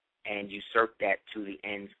 and usurp that to the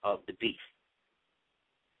ends of the beast.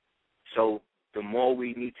 So the more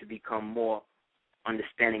we need to become more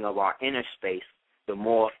understanding of our inner space, the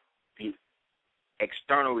more the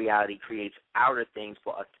external reality creates outer things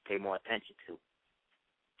for us to pay more attention to,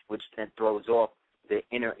 which then throws off the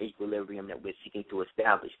inner equilibrium that we're seeking to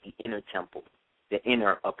establish, the inner temple, the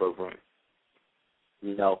inner upper room,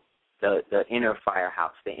 you know, the inner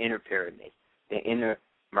firehouse, the inner pyramid, the inner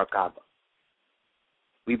Merkaba.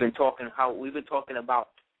 We've been talking about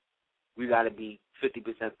we got to be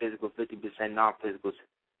 50% physical, 50% non-physical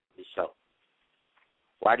this show.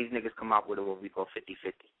 Why these niggas come out with what we call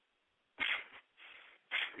 50-50?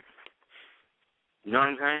 You know what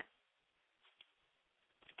I'm saying?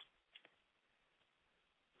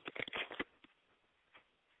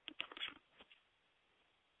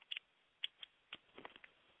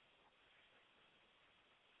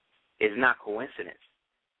 It's not coincidence.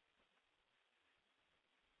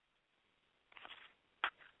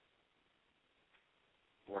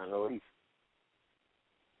 Not at least.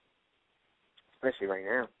 Especially right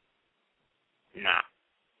now. Nah.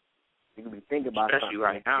 You can be thinking about especially something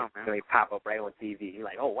right now, man. And they pop up right on TV. You're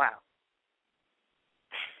like, oh, wow.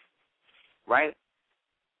 Right?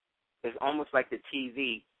 It's almost like the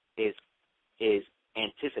TV is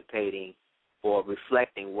anticipating or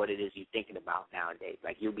reflecting what it is you're thinking about nowadays.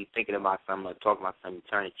 Like, you'll be thinking about something or talking about something, you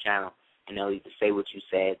turn the channel, and they'll either say what you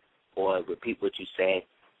said or repeat what you said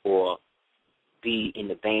or be in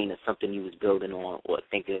the vein of something you was building on or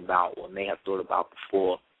thinking about or may have thought about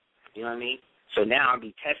before. You know what I mean? So now I'll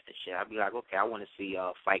be testing shit. I'll be like, okay, I want to see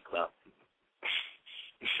Fight Club.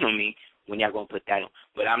 You know what I mean? When y'all going to put that on.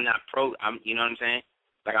 But I'm not you know what I'm saying?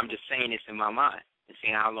 Like, I'm just saying this in my mind and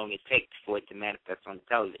seeing how long it takes for it to manifest on the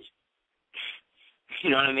television. You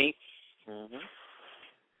know what I mean? Mm-hmm.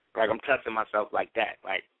 Like, I'm testing myself like that.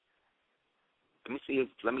 Like, let me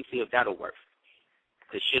see if that'll work.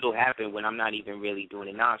 Because shit will happen when I'm not even really doing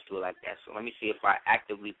a non-stool like that. So let me see if I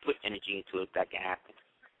actively put energy into it, if that can happen.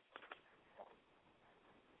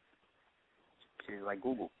 Shit like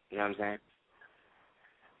Google. You know what I'm saying?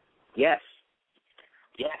 Yes.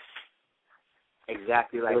 Yes.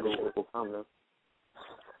 Exactly like Google.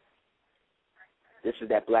 This is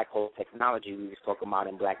that black hole technology we was talking about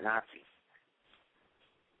in Black Nazis.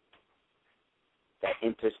 That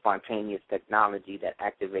interspontaneous technology that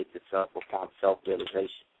activates itself upon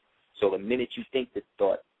self-realization. So the minute you think the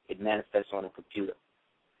thought, it manifests on a computer.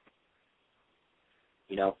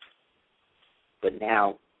 You know? But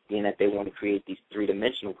now, being that they want to create these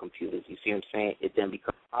three-dimensional computers, you see what I'm saying? It then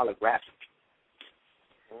becomes holographic.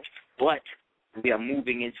 But we are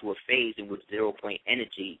moving into a phase in which zero-point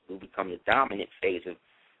energy will become the dominant phase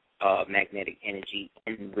of magnetic energy,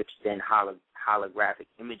 in which then holographic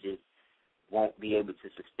images won't be able to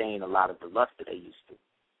sustain a lot of the lust that they used to.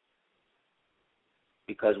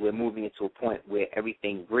 Because we're moving into a point where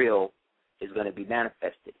everything real is going to be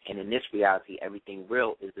manifested. And in this reality, everything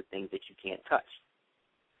real is the things that you can't touch.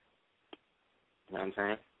 You know what I'm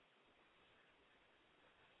saying?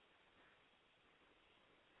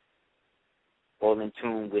 All in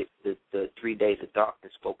tune with the 3 days of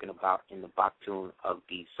darkness spoken about in the Baktun of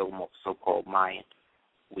the so-called Mayan,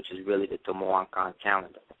 which is really the Tomoankan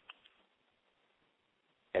calendar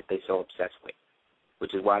that they're so obsessed with,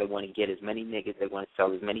 which is why they want to get as many niggas, they want to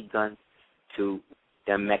sell as many guns to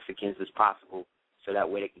them Mexicans as possible, so that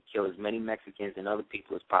way they can kill as many Mexicans and other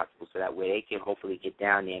people as possible, so that way they can hopefully get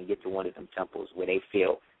down there and get to one of them temples where they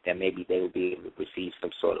feel that maybe they will be able to receive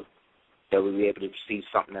they will be able to receive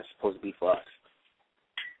something that's supposed to be for us.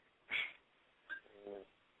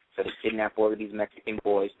 So they kidnap all of these Mexican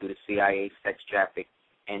boys through the CIA sex traffic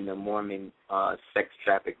and the Mormon sex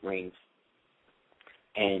traffic rings,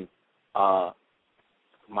 and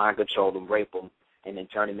mind control them, rape them, and then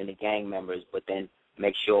turn them into gang members, but then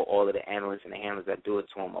make sure all of the analysts and the handlers that do it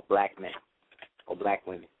to them are black men or black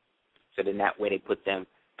women. So then that way they put them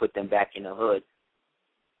back in the hood,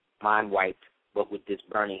 mind wiped, but with this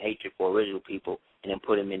burning hatred for original people, and then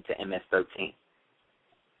put them into MS-13.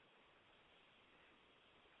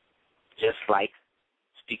 Just like,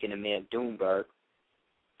 speaking of Mayor Doomberg,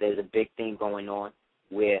 there's a big thing going on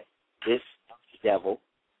where this devil,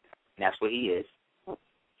 and that's what he is,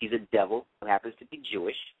 he's a devil who happens to be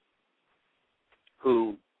Jewish,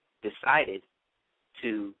 who decided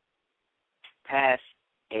to pass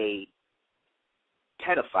a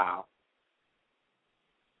pedophile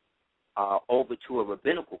over to a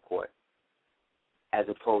rabbinical court as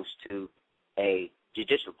opposed to a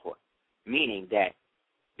judicial court, meaning that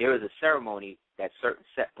there is a ceremony that certain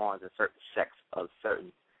sects and certain sects of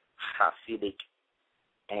certain Hasidic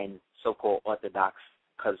and so-called Orthodox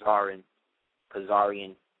Khazarian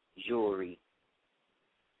Jewry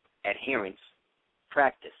adherents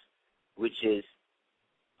practice, which is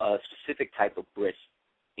a specific type of bris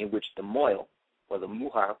in which the moil or the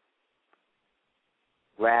muhar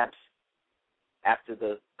grabs, after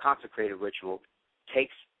the consecrated ritual,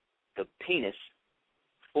 takes the penis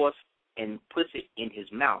and puts it in his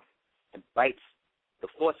mouth and bites the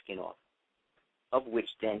foreskin off, of which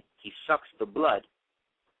then he sucks the blood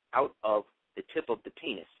out of the tip of the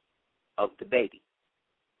penis of the baby.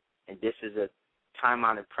 And this is a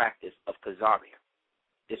time-honored practice of Khazaria.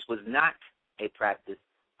 This was not a practice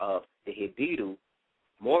of the Hebiru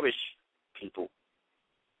Moorish people,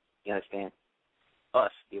 you understand,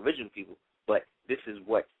 us, the original people, but this is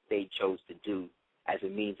what they chose to do as a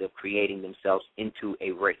means of creating themselves into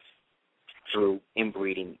a race through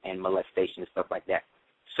inbreeding and molestation and stuff like that.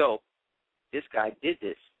 So this guy did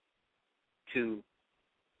this to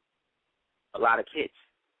a lot of kids,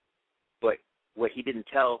 but what he didn't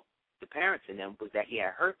tell the parents in them was that he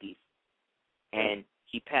had herpes, and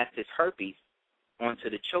he passed his herpes on to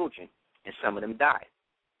the children, and some of them died.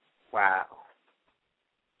 Wow.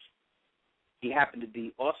 He happened to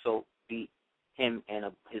be him and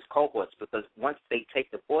his cohorts, because once they take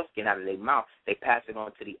the foreskin out of their mouth, they pass it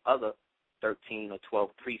on to the other 13 or 12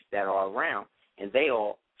 priests that are around, and they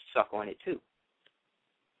all suck on it too.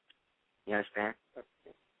 You understand?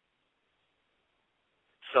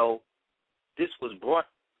 So this was brought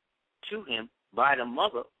to him by the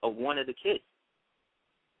mother of one of the kids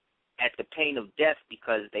at the pain of death,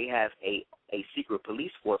 because they have a secret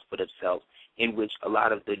police force for themselves, in which a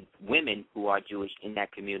lot of the women who are Jewish in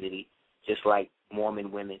that community, just like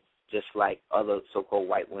Mormon women, just like other so-called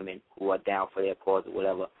white women who are down for their cause or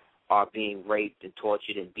whatever, are being raped and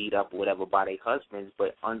tortured and beat up or whatever by their husbands.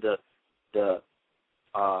 But under the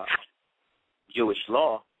Jewish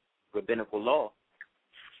law, rabbinical law,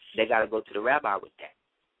 they got to go to the rabbi with that.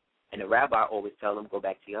 And the rabbi always tell them, go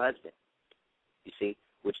back to your husband, you see,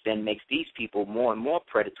 which then makes these people more and more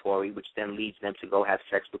predatory, which then leads them to go have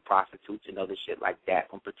sex with prostitutes and other shit like that,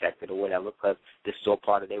 unprotected or whatever, because this is all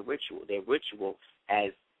part of their ritual. Their ritual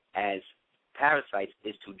as parasites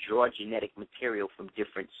is to draw genetic material from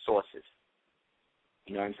different sources.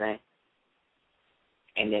 You know what I'm saying?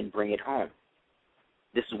 And then bring it home.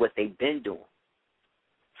 This is what they've been doing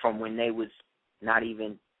from when they was not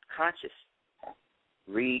even conscious.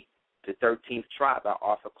 Read The 13th Tribe by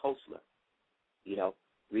Arthur Koestler. You know,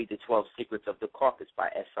 read The 12 Secrets of the Caucasus by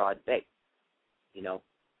S.R. Bay. You know,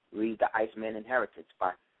 read The Iceman Inheritance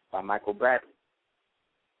by Michael Bradley.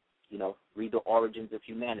 You know, read The Origins of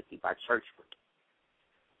Humanity by Churchward.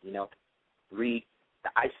 You know, read The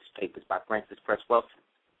ISIS Papers by Francis Press Wilson.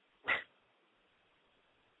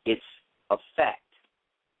 It's a fact.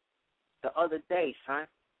 The other day, son,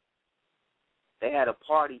 they had a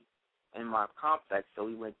party in my complex, so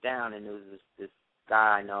we went down, and there was this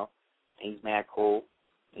guy I know, and he's mad cool.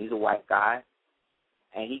 He's a white guy,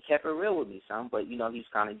 and he kept it real with me, son, but, you know, he's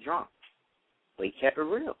kind of drunk. But he kept it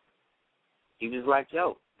real. He was like,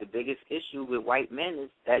 yo, the biggest issue with white men is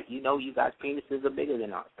that, you know, you guys' penises are bigger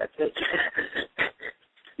than ours. That's it.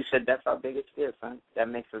 He said that's our biggest fear, son. That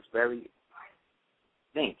makes us very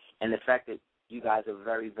thing. And the fact that you guys are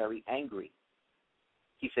very, very angry.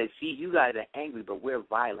 He said, see, you guys are angry, but we're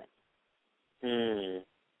violent.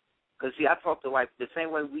 Because, see, I talk to white, the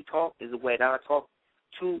same way we talk is the way that I talk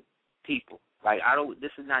to people. Like,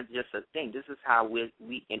 this is not just a thing. This is how we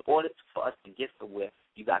in order for us to get somewhere,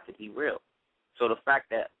 you got to be real. So the fact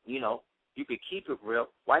that, you know, you could keep it real,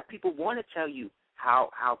 white people want to tell you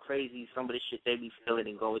how crazy some of the shit they be feeling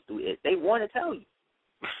and going through is. They want to tell you.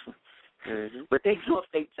 But they know if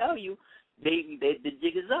they tell you, the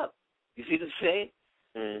jig is up. You see what I'm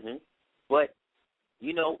saying? But,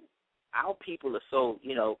 you know, our people are so,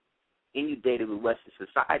 you know, inundated with Western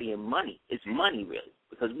society and money. It's money, really,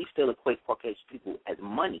 because we still equate Caucasian people as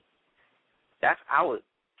money. That's our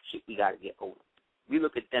shit we got to get over. We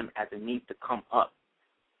look at them as a need to come up.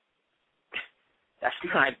 That's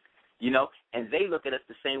like, you know, and they look at us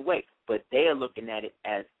the same way, but they are looking at it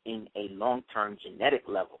as in a long-term genetic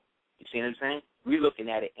level. You see what I'm saying? We're looking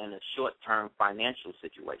at it in a short-term financial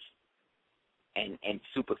situation and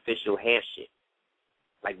superficial hair shit.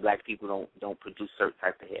 Like black people don't produce certain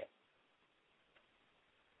type of hair.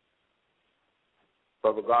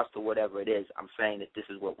 But regards to whatever it is, I'm saying that this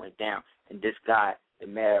is what went down. And this guy, the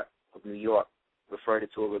mayor of New York, referred it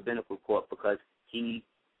to a rabbinical court because he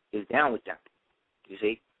is down with them, you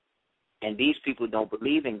see? And these people don't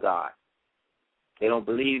believe in God. They don't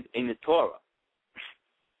believe in the Torah.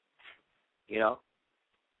 You know?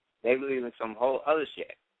 They believe in some whole other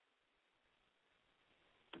shit.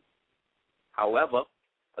 However,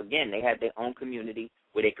 again, they had their own community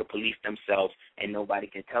where they could police themselves and nobody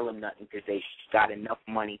can tell them nothing because they got enough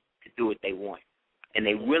money to do what they want. And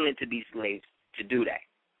they're willing to be slaves to do that.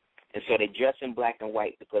 And so they dress in black and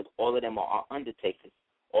white because all of them are undertakers.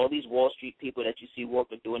 All these Wall Street people that you see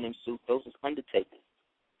walking through in them suits, those are undertakers.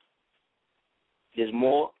 There's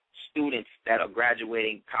more students that are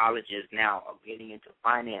graduating colleges now are getting into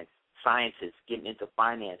finance, sciences, getting into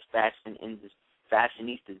finance,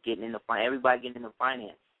 fashionistas getting into finance, everybody getting into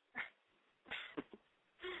finance.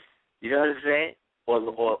 You know what I'm saying?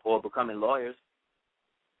 Or becoming lawyers,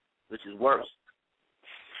 which is worse.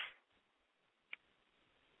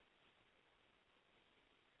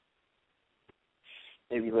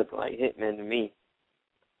 Maybe looking like Hitman to me.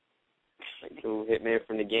 Like little Hitman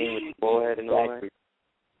from the game with the forehead and all that.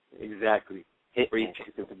 Exactly. Briefcase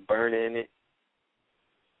with the burner in it.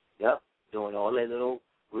 Yep. Doing all their little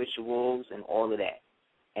rituals and all of that.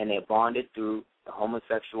 And they're bonded through the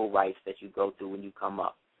homosexual rights that you go through when you come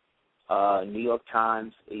up. New York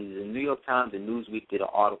Times, either the New York Times or Newsweek did an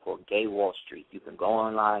article, Gay Wall Street. You can go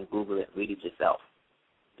online, Google it, read it yourself.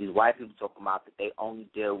 These white people talking about that they only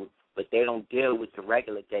deal with, but they don't deal with the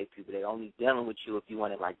regular gay people. They're only dealing with you if you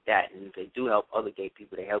want it like that. And if they do help other gay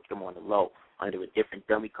people, they help them on the low under a different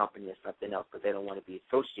dummy company or something else because they don't want to be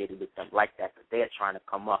associated with them like that because they're trying to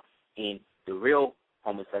come up in the real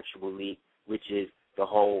homosexual league, which is the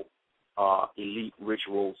whole elite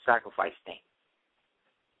ritual sacrifice thing.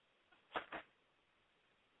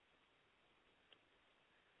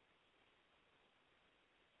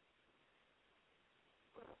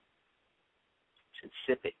 It's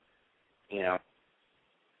insipid, you know.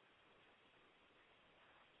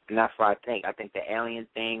 And that's what I think. I think the alien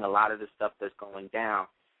thing, a lot of the stuff that's going down,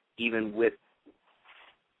 even with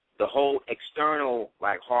the whole external,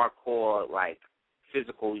 like, hardcore, like,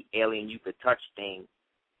 physical alien you could touch thing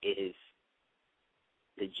is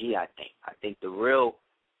the G, I think. I think the real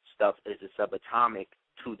stuff is the subatomic,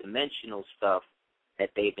 two-dimensional stuff that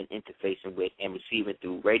they've been interfacing with and receiving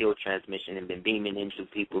through radio transmission and been beaming into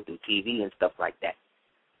people through TV and stuff like that,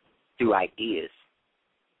 through ideas,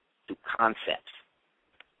 through concepts,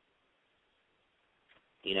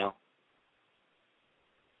 you know?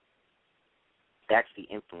 That's the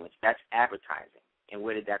influence. That's advertising. And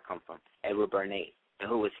where did that come from? Edward Bernays. And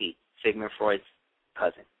who was he? Sigmund Freud's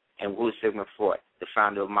cousin. And who is Sigmund Freud? The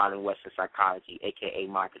founder of modern Western psychology, a.k.a.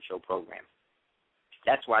 mind control program.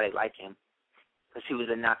 That's why they like him, because he was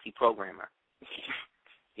a Nazi programmer.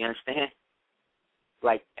 You understand?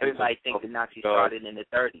 Like, everybody thinks the Nazis started in the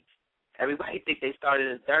 30s. Everybody think they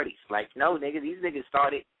started in the 30s. Like, no, nigga, these niggas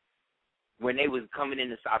started when they was coming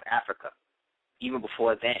into South Africa, even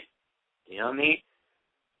before then. You know what I mean?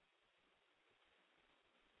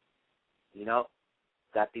 You know?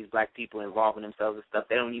 Got these black people involving themselves in stuff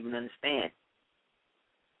they don't even understand.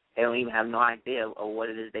 They don't even have no idea of what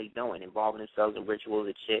it is they doing, involving themselves in rituals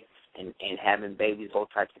and shit and having babies all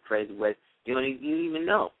types of crazy ways. You don't even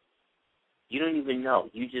know. You don't even know.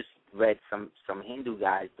 You just read some Hindu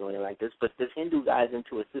guys doing it like this, but this Hindu guy is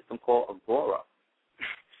into a system called Agora.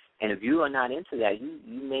 And if you are not into that,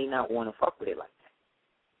 you may not want to fuck with it like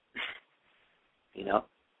that. You know?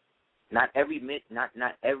 Not every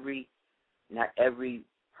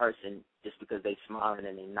person, just because they smiling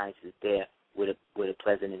and they're nice, is there with a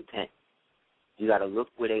pleasant intent. You got to look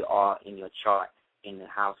where they are in your chart in the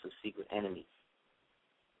house of secret enemies.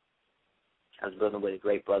 I was building with a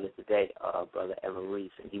great brother today, Brother Evan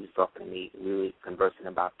Reese, and he was talking to me. We were conversing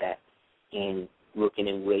about that and looking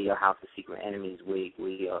in where your house of secret enemies, where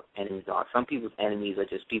your enemies are. Some people's enemies are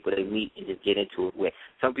just people they meet and just get into it with.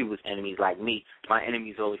 Some people's enemies, like me, my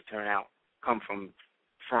enemies always come from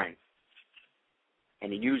friends.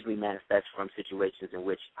 And it usually manifests from situations in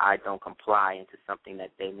which I don't comply into something that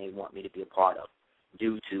they may want me to be a part of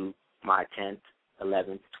due to my 10th,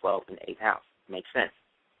 11th, 12th, and 8th house. Makes sense.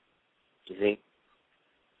 You see?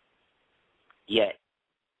 Yet,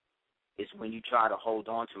 it's when you try to hold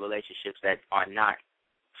on to relationships that are not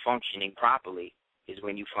functioning properly is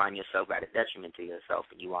when you find yourself at a detriment to yourself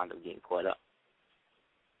and you wind up getting caught up.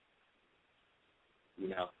 You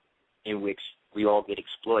know, in which we all get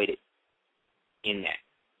exploited in that.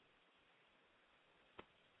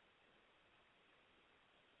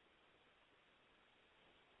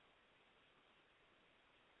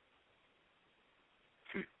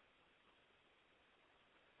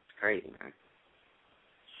 crazy, man.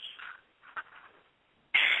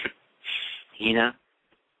 You know?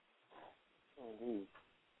 Indeed.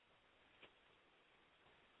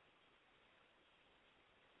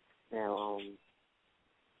 Now,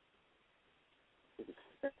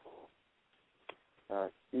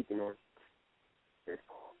 speaking on this,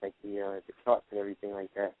 like the charts and everything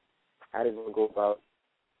like that, how does one go about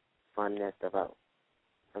finding that stuff out?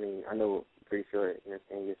 I mean, I know, pretty sure, you know,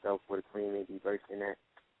 saying yourself or the queen may be versed in that,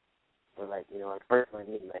 but like, you know, like personally,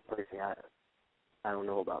 me, like personally, I don't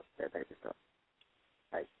know about that type of stuff.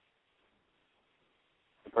 Like,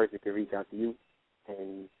 the person could reach out to you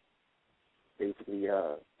and basically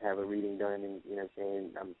have a reading done, and you know what I'm saying,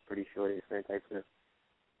 I'm pretty sure there's certain types of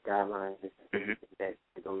guidelines that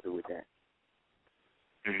go through with that.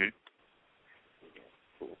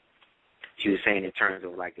 Cool. She was saying in terms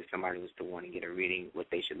of like if somebody was to want to get a reading, what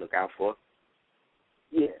they should look out for?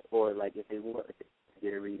 Yeah, or like if they want to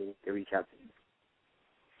get a reading, to reach out to you.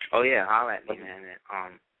 Oh yeah, holler at me, man.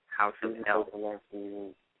 How to help?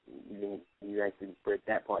 You actually break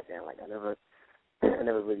that part down. Like I never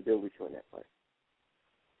really dealt with you on that part.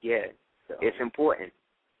 Yeah, so it's important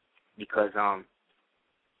because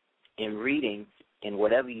in reading, in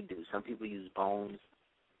whatever you do, some people use bones,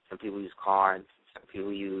 some people use cards, some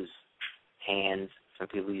people use hands, some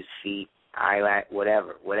people use feet, eyelash,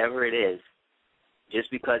 whatever it is. Just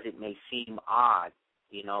because it may seem odd,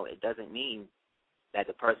 you know, it doesn't mean that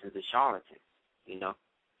the person's a charlatan, you know.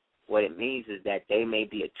 What it means is that they may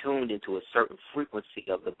be attuned into a certain frequency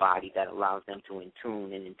of the body that allows them to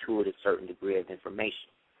intune and intuit a certain degree of information.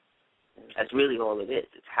 That's really all it is.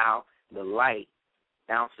 It's how the light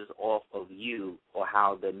bounces off of you or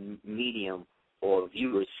how the medium or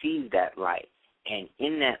viewer sees that light. And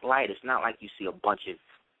in that light, it's not like you see a bunch of,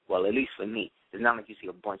 well, at least for me, it's not like you see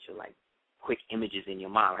a bunch of, like, quick images in your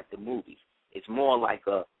mind like the movies. It's more like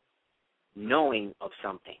a knowing of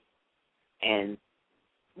something. And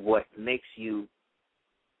what makes you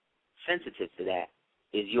sensitive to that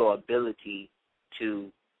is your ability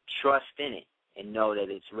to trust in it and know that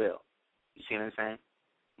it's real. You see what I'm saying?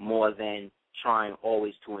 More than trying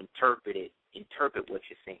always to interpret what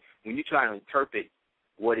you're seeing. When you try to interpret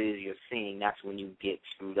what it is you're seeing, that's when you get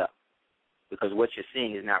screwed up. Because what you're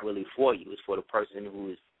seeing is not really for you. It's for the person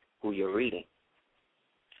who you're reading.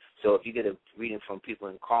 So if you get a reading from people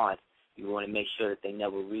in cards, you want to make sure that they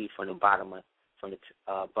never read from the bottom of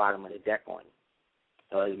the deck on you.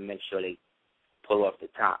 So you make sure they pull off the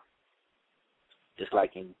top, just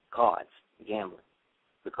like in cards, gambling.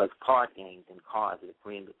 Because card games and cards, the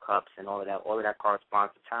Queen of Cups and all of that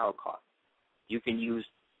corresponds to tarot cards. You can use,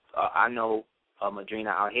 I know a Madrina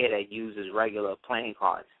out here that uses regular playing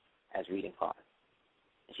cards as reading cards.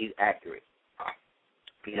 And she's accurate,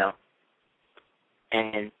 you know.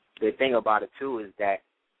 And the thing about it, too, is that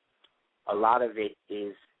a lot of it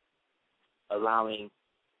is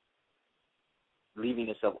leaving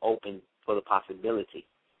yourself open for the possibility.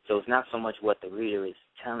 So it's not so much what the reader is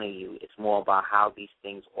telling you, it's more about how these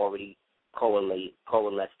things already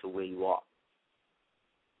coalesce to where you are.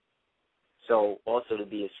 So also to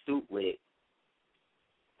be astute with it,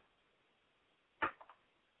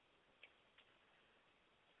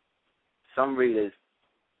 some readers,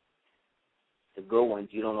 the good ones,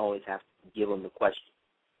 you don't always have to give them the question.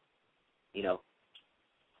 You know,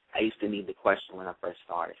 I used to need the question when I first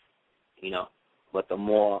started, you know, but the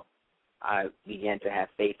more I began to have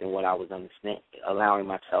faith in what I was allowing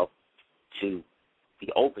myself to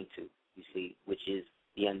be open to, you see, which is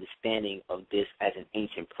the understanding of this as an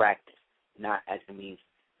ancient practice, not as a means,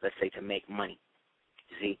 let's say, to make money.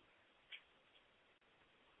 You see,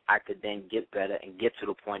 I could then get better and get to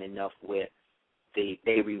the point enough where they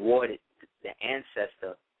rewarded the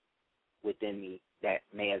ancestor within me that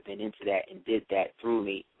may have been into that and did that through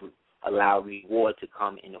me, allow reward to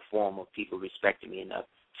come in the form of people respecting me enough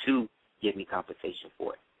to give me compensation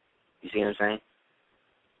for it. You see what I'm saying?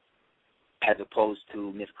 As opposed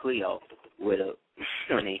to Miss Cleo with a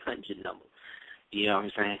 1-800 number. You know what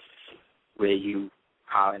I'm saying? Where you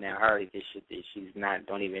hollering at her, this shit that she's not,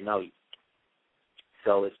 don't even know you.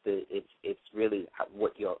 So it's really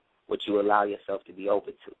what you allow yourself to be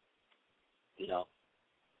open to. You know?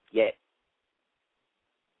 Yet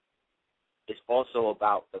it's also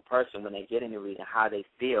about the person when they get in the reading, how they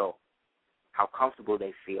feel, how comfortable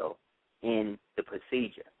they feel in the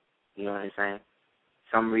procedure. You know what I'm saying?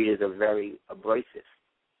 Some readers are very abrasive,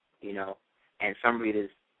 you know, and some readers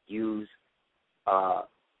use,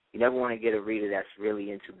 you never want to get a reader that's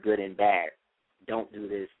really into good and bad. Don't do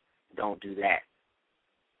this, don't do that,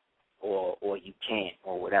 or you can't,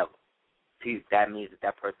 or whatever. That means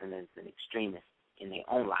that person is an extremist in their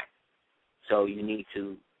own life. So you need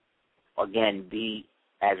to again, be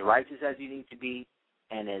as righteous as you need to be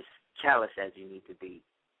and as callous as you need to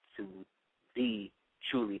be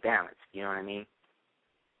truly balanced. You know what I mean?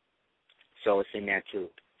 So it's in there too.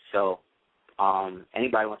 So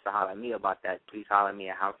anybody wants to holler at me about that, please holler at me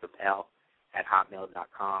at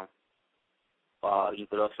houseofl@hotmail.com. You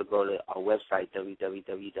could also go to our website,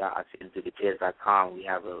 www.aseerdugateers.com.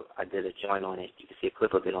 I did a joint on it. You can see a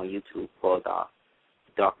clip of it on YouTube called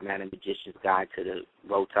Dark Matter Magician's Guide to the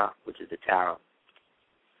Rota, which is the tarot.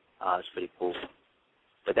 It's pretty cool.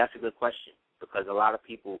 But that's a good question, because a lot of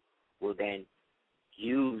people will then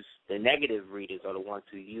use the negative readers, or the ones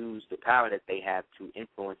who use the power that they have to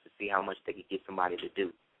influence to see how much they can get somebody to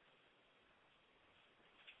do.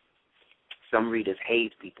 Some readers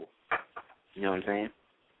hate people. You know what I'm saying?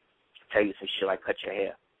 Tell you some shit like cut your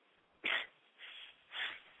hair.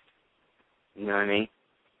 You know what I mean?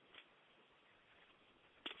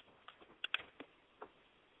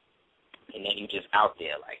 And then you just out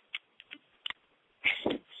there like,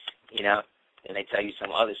 you know, and they tell you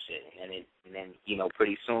some other shit, and then you know,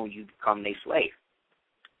 pretty soon you become their slave.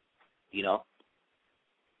 You know,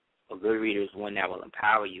 a good reader is one that will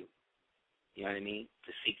empower you. You know what I mean?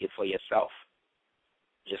 To seek it for yourself,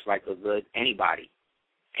 just like a good anybody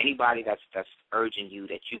that's urging you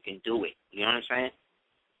that you can do it. You know what I'm saying?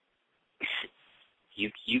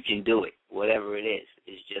 you can do it, whatever it is.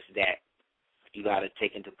 It's just that you got to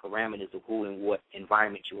take into parameters of who and what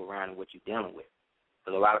environment you're around and what you're dealing with.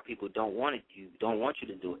 Because a lot of people don't want you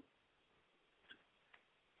to do it.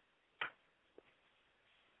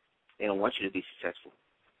 They don't want you to be successful.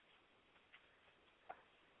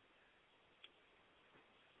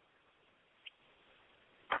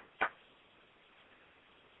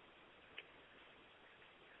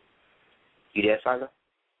 You there, Saga?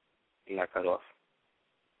 You got cut off.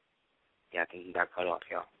 Yeah, I think you got cut off,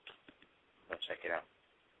 y'all. Let's check it out.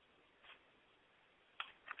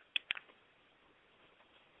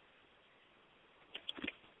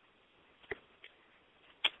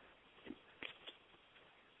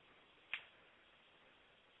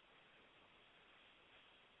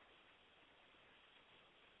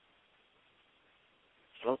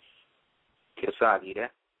 Hello? Kiyosaki, you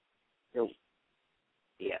there? Yo.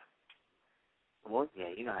 Yeah. I'm on? Yeah,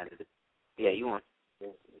 you know how to do it. Yeah, you on. Yeah,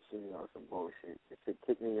 you know, some bullshit. If it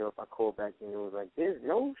kicked me off, I called back and it was like, there's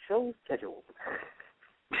no show schedule.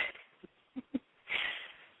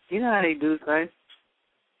 You know how they do, son.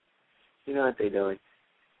 You know what they're doing.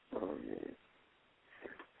 Oh, man.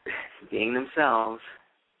 Being themselves.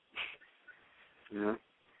 You know?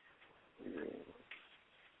 Yeah.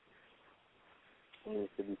 Things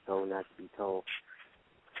to be told, not to be told.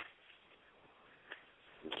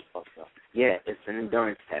 Fucked up. Yeah, it's an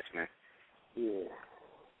endurance test, man. Yeah.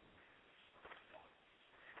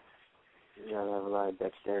 You gotta have a lot of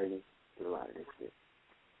dexterity to do a lot of this shit.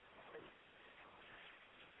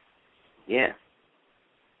 Yeah.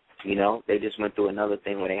 You know, they just went through another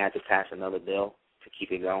thing where they had to pass another bill to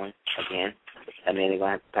keep it going again. I mean, they're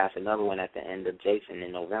going to have to pass another one at the end of Jason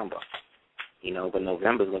in November. You know, but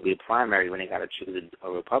November's going to be the primary when they got to choose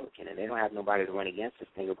a Republican, and they don't have nobody to run against this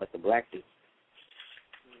nigga but the black dude.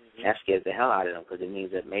 Mm-hmm. That scares the hell out of them, because it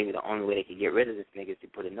means that maybe the only way they can get rid of this nigga is to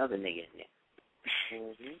put another nigga in there.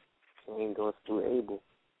 Mm-hmm. Cain goes through Abel.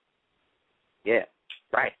 Yeah,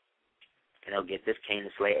 right. And they'll get this Cain to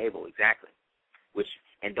slay Abel, exactly. Which,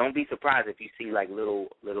 and don't be surprised if you see like little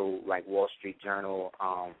like Wall Street Journal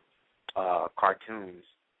cartoons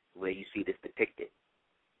where you see this depicted.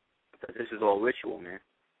 Because this is all ritual, man.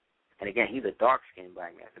 And again, he's a dark-skinned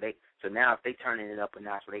black man. So now if they turning it up a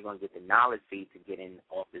notch, where they're going to get the knowledge seed to get in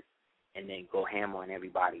office and then go ham on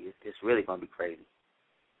everybody, it's really going to be crazy.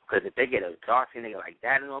 Because if they get a dark-skinned nigga like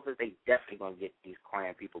that in office, they definitely going to get these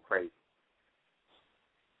Klan people crazy.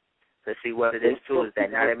 So see, what it is, too, is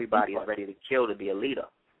that not everybody is ready to kill to be a leader.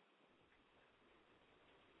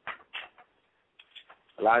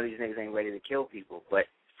 A lot of these niggas ain't ready to kill people, but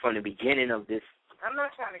from the beginning of this... I'm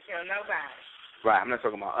not trying to kill nobody. Right, I'm not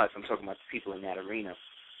talking about us. I'm talking about the people in that arena.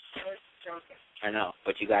 I know,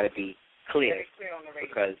 but you got to be clear,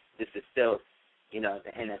 because this is still, you know,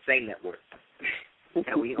 the NSA network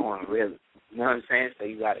that we on, really. You know what I'm saying? So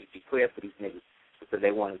you got to be clear for these niggas, because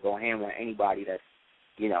they want to go ham on anybody that's,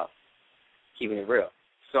 you know, keeping it real.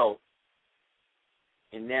 So,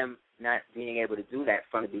 in them not being able to do that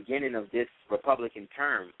from the beginning of this Republican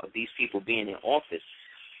term of these people being in office,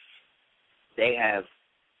 they have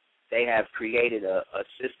created a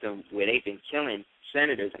system where they've been killing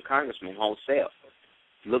senators and congressmen wholesale.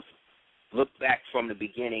 Look back from the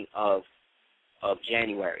beginning of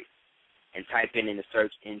January and type in the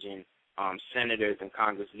search engine senators and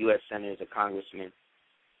U.S. senators and congressmen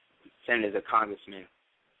senators or congressmen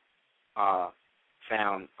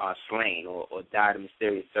found slain or died in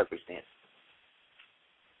mysterious circumstances.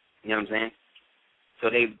 You know what I'm saying? So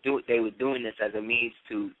they were doing this as a means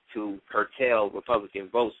to curtail Republican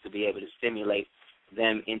votes to be able to stimulate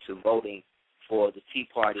them into voting for the Tea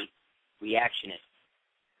Party reactionists.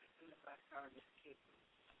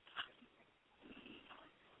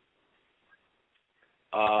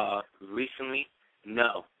 Recently,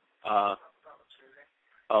 no. I'm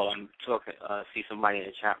talking. See somebody in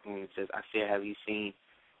the chat room says, "Aseer, have you seen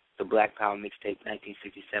the Black Power mixtape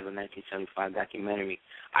 1967-1975 documentary?"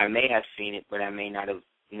 I may have seen it, but I may not have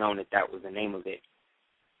known that was the name of it.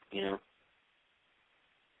 You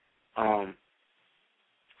know.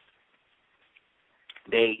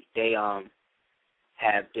 They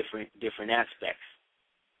have different aspects.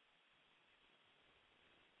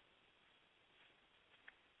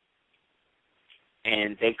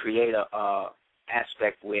 And they create a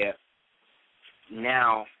aspect where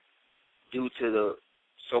now, due to the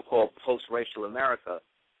so-called post-racial America,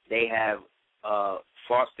 they have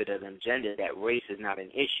fostered an agenda that race is not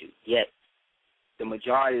an issue. Yet, the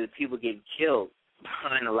majority of the people getting killed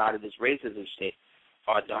behind a lot of this racism shit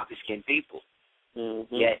are darker-skinned people.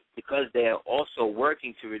 Mm-hmm. Yet, because they're also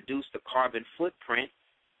working to reduce the carbon footprint,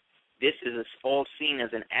 this is all seen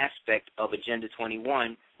as an aspect of Agenda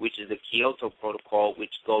 21, which is the Kyoto Protocol,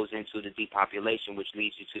 which goes into the depopulation, which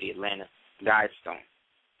leads you to the Atlanta Guidestone.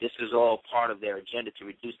 This is all part of their agenda to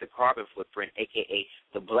reduce the carbon footprint, a.k.a.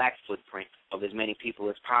 the black footprint, of as many people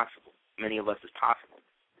as possible, many of us as possible.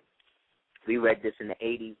 We read this in the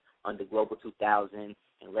 80s under Global 2000 and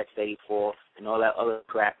Lex 84 and all that other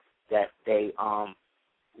crap that they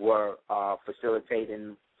were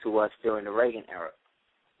facilitating to us during the Reagan era.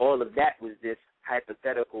 All of that was this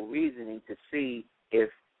hypothetical reasoning to see if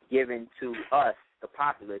given to us, the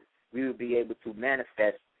populace, we would be able to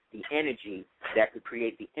manifest the energy that could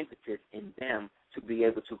create the impetus in them to be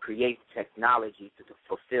able to create technology to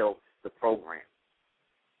fulfill the program.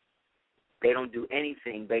 They don't do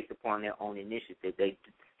anything based upon their own initiative.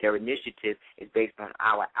 Their initiative is based on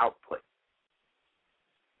our output.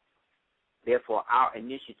 Therefore, our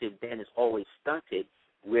initiative then is always stunted,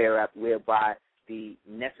 whereby the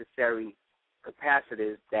necessary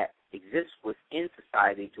capacitors that exist within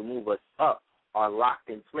society to move us up are locked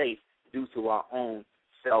in place due to our own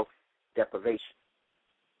self-deprivation.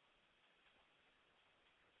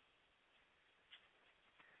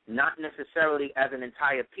 Not necessarily as an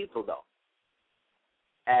entire people, though.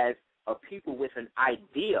 As a people with an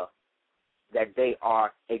idea that they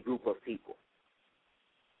are a group of people.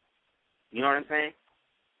 You know what I'm saying?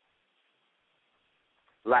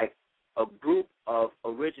 Like a group of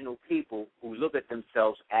original people who look at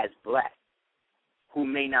themselves as black, who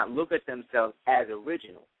may not look at themselves as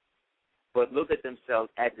original, but look at themselves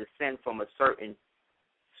as descend from a certain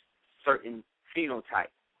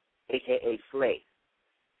phenotype, a.k.a. slave.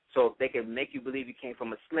 So if they can make you believe you came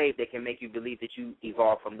from a slave, they can make you believe that you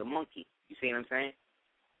evolved from the monkey. You see what I'm saying?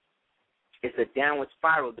 It's a downward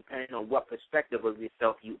spiral depending on what perspective of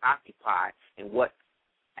yourself you occupy and what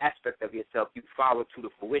aspect of yourself you follow to the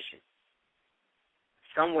fruition.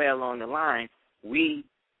 Somewhere along the line, we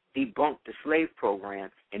debunked the slave program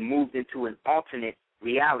and moved into an alternate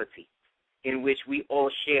reality in which we all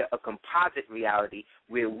share a composite reality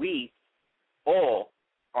where we all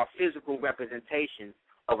are physical representations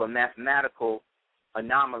of a mathematical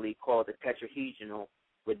anomaly called the tetrahedral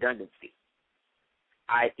redundancy,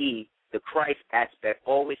 i.e., the Christ aspect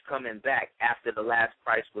always coming back after the last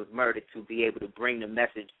Christ was murdered to be able to bring the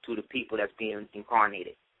message to the people that's being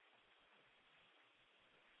incarnated.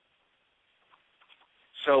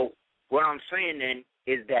 So what I'm saying then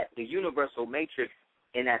is that the universal matrix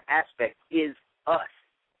in that aspect is us.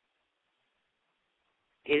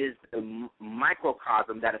 It is the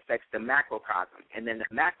microcosm that affects the macrocosm, and then the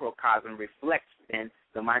macrocosm reflects then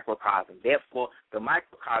the microcosm. Therefore, the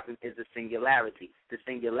microcosm is the singularity. The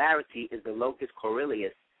singularity is the locus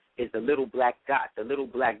coeruleus, is the little black dot. The little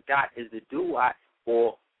black dot is the duat,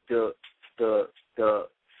 or the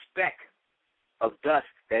speck of dust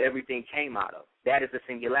that everything came out of. That is the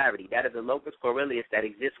singularity. That is the locus coeruleus that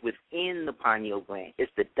exists within the pineal gland.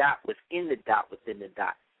 It's the dot within the dot within the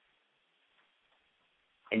dot.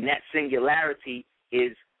 And that singularity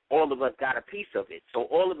is all of us got a piece of it. So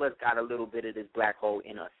all of us got a little bit of this black hole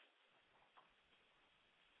in us.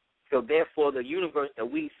 So therefore, the universe that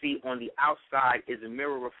we see on the outside is a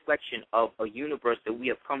mirror reflection of a universe that we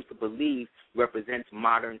have come to believe represents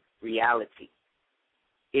modern reality.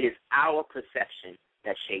 It is our perception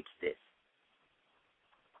that shapes this.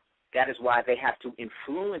 That is why they have to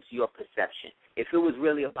influence your perception. If it was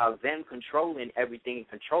really about them controlling everything and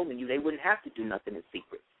controlling you, they wouldn't have to do nothing in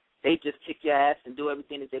secret. They just kick your ass and do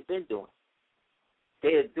everything that they've been doing.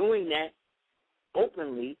 They are doing that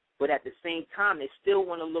openly, but at the same time, they still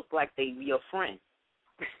want to look like they be your friend.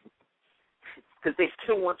 Because they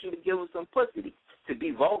still want you to give them some pussy. To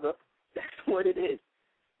be vulgar, that's what it is.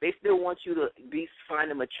 They still want you to find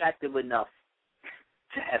them attractive enough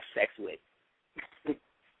to have sex with.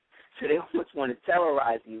 So they almost want to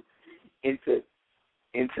terrorize you into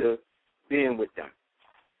being with them.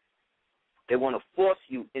 They want to force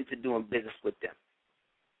you into doing business with them.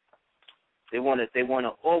 They want to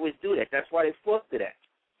always do that. That's why they force to that.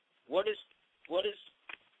 What does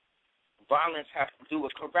violence have to do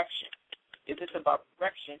with correction? If it's about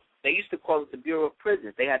correction, they used to call it the Bureau of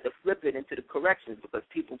Prisons. They had to flip it into the corrections because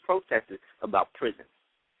people protested about prisons.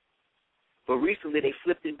 But recently they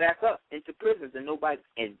flipped it back up into prisons,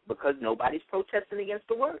 and because nobody's protesting against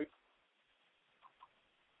the word.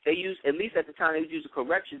 They used, at least at the time they was using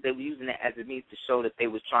corrections, they were using it as a means to show that they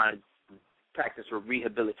was trying to practice for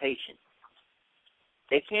rehabilitation.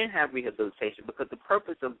 They can't have rehabilitation because the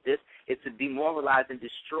purpose of this is to demoralize and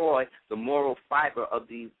destroy the moral fiber of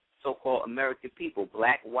the so-called American people,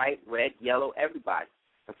 black, white, red, yellow, everybody.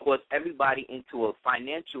 Of course, everybody into a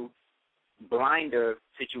financial blinder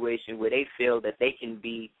situation where they feel that they can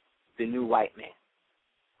be the new white man.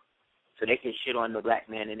 So they can shit on the black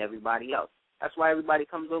man and everybody else. That's why everybody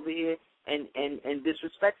comes over here and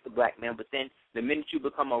disrespects the black man. But then the minute you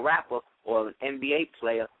become a rapper or an NBA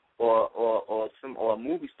player or a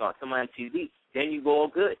movie star, someone on TV, then you go all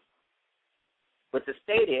good. But to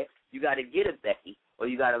stay there, you got to get a Becky or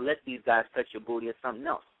you got to let these guys touch your booty or something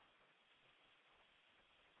else.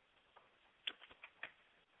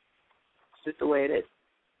 It's just the way it is.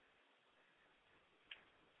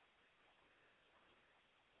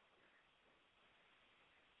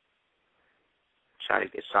 Try to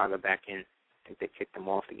get Saga back in. I think they kicked him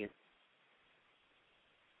off again.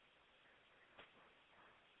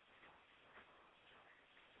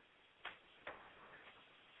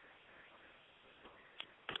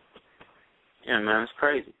 Yeah, man, it's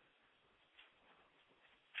crazy.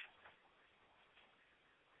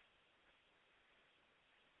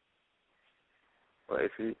 But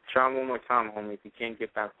if you try one more time, homie, if you can't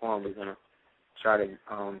get back on, we're going to try to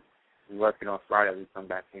be working on Friday. We come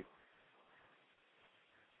back in.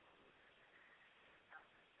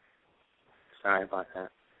 Sorry about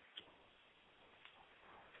that.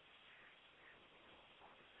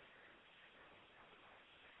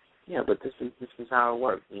 Yeah, but this is how it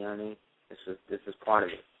works, you know what I mean? This is part of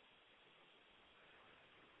it.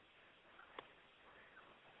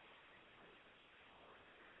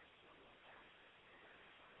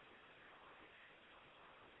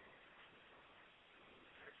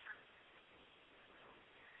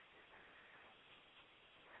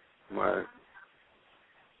 Word.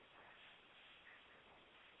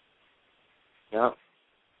 Yep.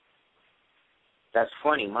 That's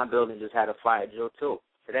funny. My building just had a fire drill too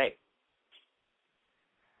today.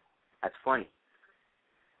 That's funny.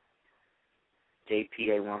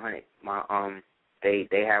 JPA 100.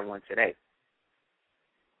 They have one today.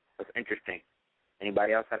 That's interesting.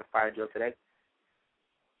 Anybody else had a fire drill today?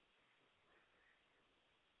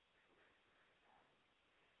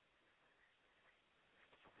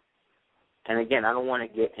 And again, I don't want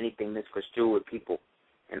to get anything misconstrued with people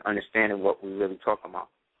and understanding what we're really talking about.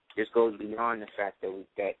 This goes beyond the fact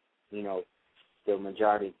that the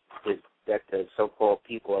majority is that the so-called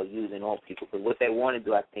people are using all people. Because what they want to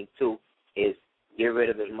do, I think, too, is get rid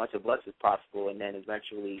of as much of us as possible and then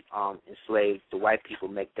eventually enslave the white people,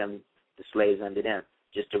 make them the slaves under them,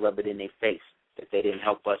 just to rub it in their face that they didn't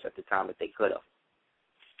help us at the time that they could have.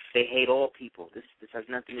 They hate all people. This has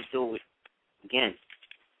nothing to do with, again,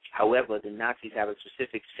 however, the Nazis have a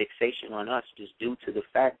specific fixation on us just due to the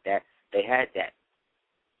fact that they had that.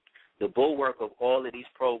 The bulwark of all of these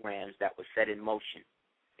programs that were set in motion,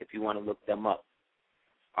 if you want to look them up,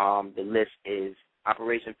 the list is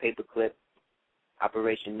Operation Paperclip,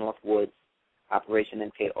 Operation Northwoods, Operation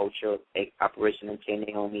MK Ultra, Operation MK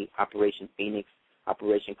Naomi, Operation Phoenix,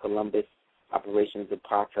 Operation Columbus, Operation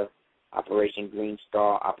Zapata, Operation Green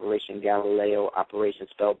Star, Operation Galileo, Operation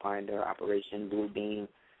Spellbinder, Operation Blue Beam,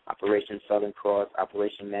 Operation Southern Cross,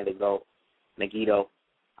 Operation Megiddo,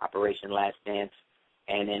 Operation Last Dance,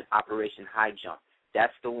 and then Operation High Jump.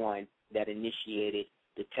 That's the one that initiated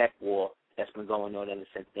the tech war that's been going on ever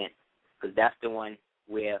since then, because that's the one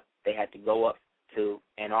where they had to go up to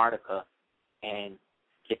Antarctica and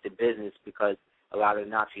get the business because a lot of the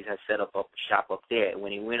Nazis had set up a shop up there. And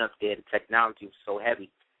when they went up there, the technology was so heavy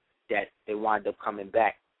that they wound up coming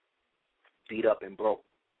back beat up and broke.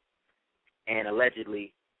 And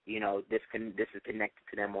allegedly, you know, this is connected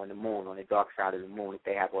to them on the moon, on the dark side of the moon, if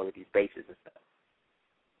they have all of these bases and stuff.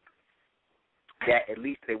 That at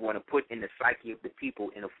least they want to put in the psyche of the people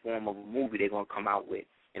in the form of a movie they're going to come out with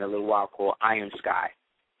in a little while called Iron Sky,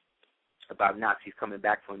 about Nazis coming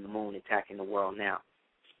back from the moon, attacking the world now,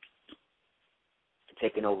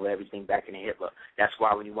 taking over everything back in Hitler. That's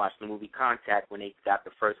why when you watch the movie Contact, when they got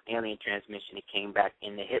the first alien transmission, it came back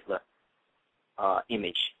in the Hitler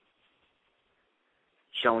image,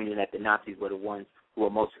 showing you that the Nazis were the ones who were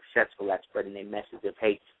most successful at spreading their message of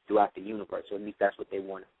hate throughout the universe, or at least that's what they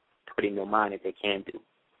want to put in your mind that they can do.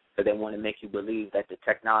 So they want to make you believe that the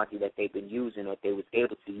technology that they've been using, or they was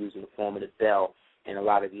able to use in the form of the bell and a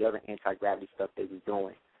lot of the other anti-gravity stuff they was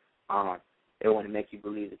doing, they want to make you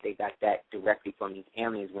believe that they got that directly from these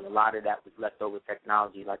aliens, when a lot of that was leftover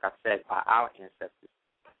technology, like I said, by our ancestors,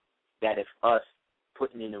 that if us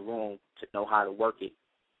putting in the room to know how to work it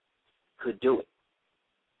could do it.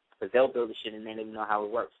 Because they'll build the shit and they don't even know how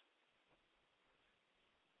it works.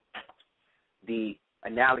 The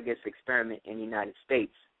analogous experiment in the United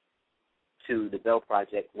States to the Bell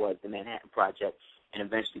Project was the Manhattan Project, and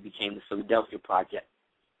eventually became the Philadelphia Project,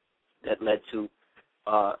 that led to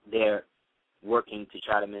their working to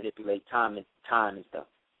try to manipulate time and stuff.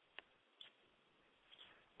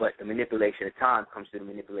 But the manipulation of time comes through the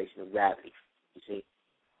manipulation of gravity, you see.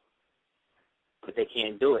 But they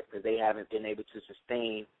can't do it because they haven't been able to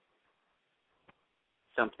sustain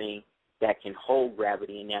something that can hold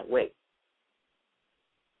gravity in that way.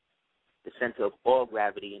 The center of all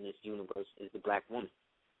gravity in this universe is the black woman,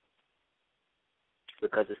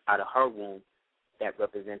 because it's out of her womb that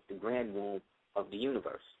represents the grand womb of the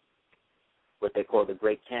universe, what they call the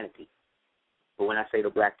great canopy. But when I say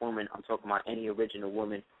the black woman, I'm talking about any original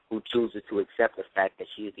woman who chooses to accept the fact that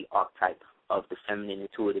she is the archetype of the feminine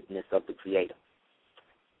intuitiveness of the Creator.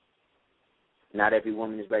 Not every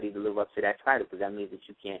woman is ready to live up to that title, because that means that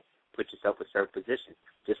you can't put yourself in certain positions.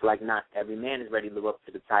 Just like not every man is ready to live up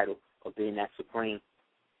to the title of being that supreme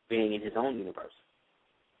being in his own universe.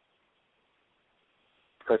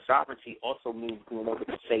 Because sovereignty also means being able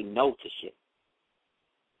to say no to shit.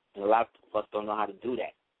 And a lot of us don't know how to do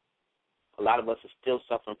that. A lot of us are still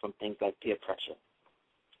suffering from things like peer pressure,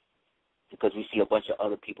 because we see a bunch of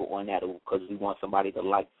other people on that, because we want somebody to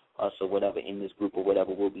like us or whatever in this group or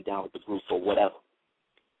whatever, we'll be down with the group or whatever.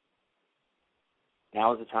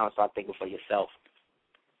 Now is the time to start thinking for yourself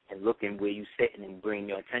and looking where you're sitting and bring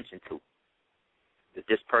your attention to. If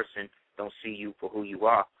this person don't see you for who you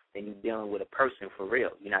are, then you're dealing with a person for real.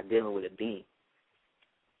 You're not dealing with a being.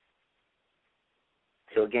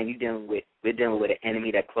 So again, we're dealing with an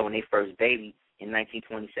enemy that cloned their first baby in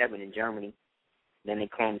 1927 in Germany. Then they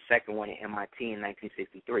cloned the second one at MIT in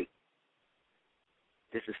 1963.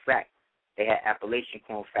 This is fact. They had Appalachian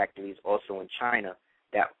clone factories also in China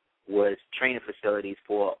that was training facilities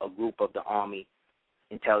for a group of the Army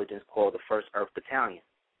intelligence called the 1st Earth Battalion,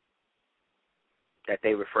 that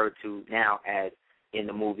they refer to now as, in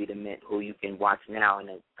the movie The Men, who you can watch now in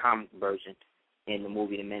the comic version, in the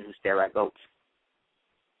movie The Men Who Stare at Goats.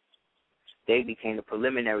 They became the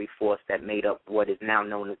preliminary force that made up what is now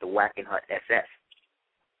known as the Wackenhut SS.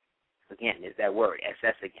 Again, there's that word,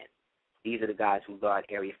 SS again. These are the guys who guard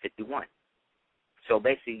Area 51. So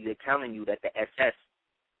basically, they're telling you that the SS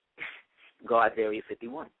guards Area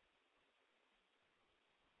 51.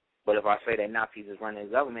 But if I say that Nazis is running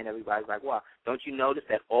the government, everybody's like, well, don't you notice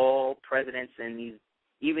that all presidents and these,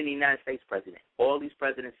 even the United States president, all these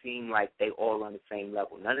presidents seem like they all on the same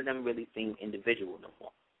level. None of them really seem individual no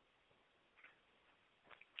more.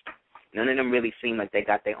 None of them really seem like they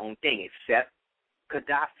got their own thing, except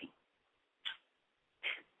Gaddafi.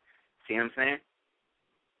 See what I'm saying?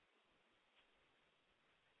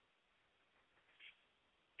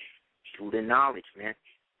 Through the knowledge, man.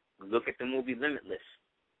 Look at the movie Limitless.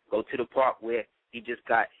 Go to the part where he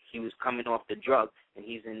was coming off the drug, and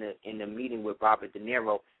he's in the meeting with Robert De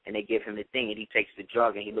Niro, and they give him the thing, and he takes the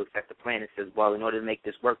drug, and he looks at the plan and says, well, in order to make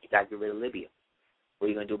this work, you got to get rid of Libya. What are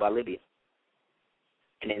you going to do about Libya?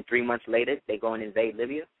 And then 3 months later, they go and invade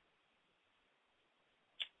Libya.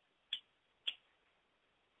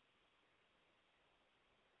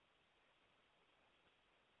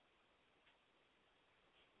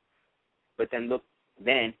 But then look,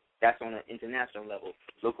 that's on an international level.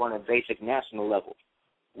 Look on a basic national level.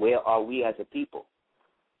 Where are we as a people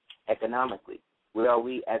economically? Where are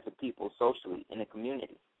we as a people socially in the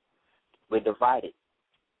community? We're divided.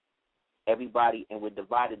 Everybody, and we're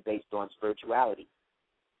divided based on spirituality.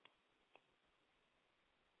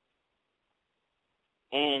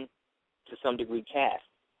 And to some degree caste.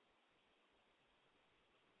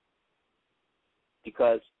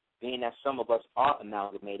 Because being that some of us are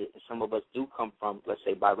amalgamated and some of us do come from, let's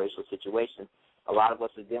say, biracial situations, a lot of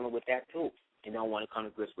us are dealing with that too and don't want to come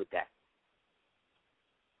to grips with that.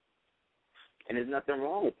 And there's nothing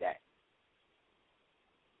wrong with that.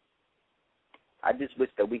 I just wish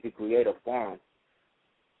that we could create a forum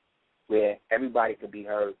where everybody could be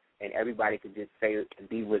heard and everybody could just say and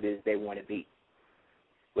be what it is they want to be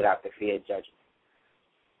without the fear of judgment.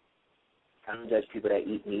 I don't judge people that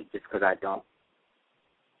eat meat just because I don't.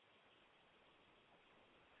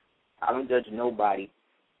 I don't judge nobody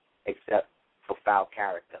except for foul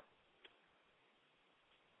character.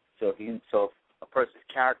 So if a person's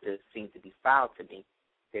character seems to be foul to me,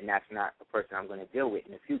 then that's not a person I'm going to deal with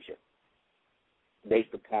in the future,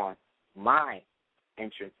 based upon my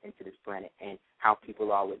entrance into this planet and how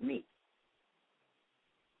people are with me.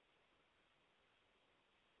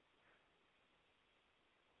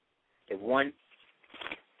 If one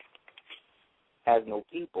has no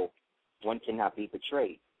people, one cannot be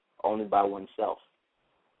betrayed, only by oneself.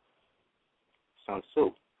 Sun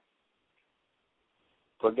Tzu.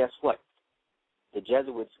 But guess what? The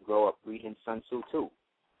Jesuits grow up reading Sun Tzu too.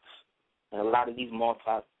 And a lot of these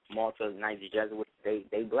Malta Niger Jesuits,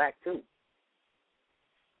 they black too.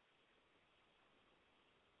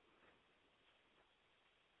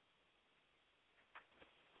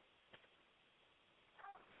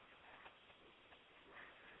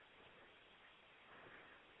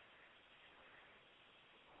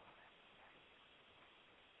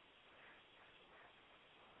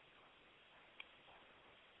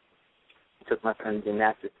 Took my son to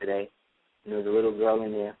gymnastics today, and there was a little girl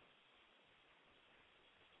in there,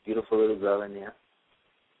 beautiful little girl in there,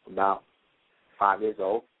 about 5 years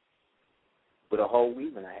old, with a whole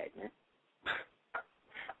weave in her head, man.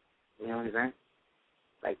 You know what I'm saying?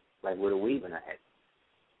 Like with a weave in her head.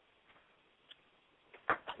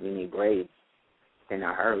 You need braids, they're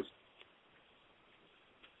not hers.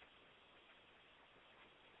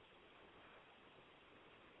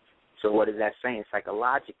 So what is that saying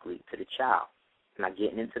psychologically to the child? Not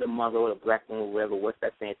getting into the mother or the black woman or whatever. What's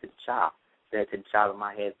that saying to the child? Saying to the child,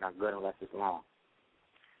 my head's not good unless it's long.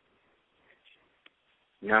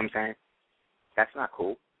 You know what I'm saying? That's not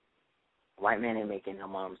cool. White man ain't making her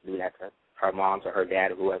moms do that to her moms or her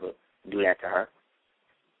dad or whoever do that to her.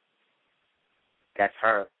 That's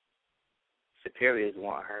her. Superiors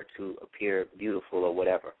want her to appear beautiful or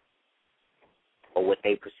whatever, or what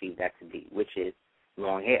they perceive that to be, which is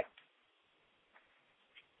long hair.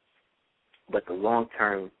 But the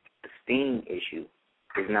long-term esteem issue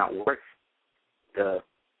is not worth the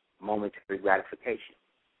momentary gratification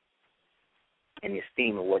and the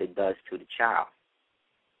esteem of what it does to the child.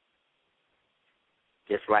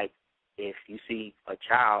 Just like if you see a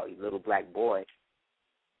child, a little black boy,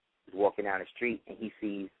 is walking down the street and he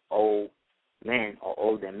sees old men or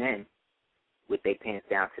older men with their pants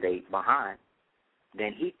down to their behind,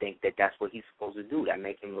 then he thinks that that's what he's supposed to do. That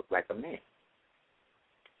make him look like a man.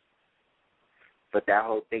 But that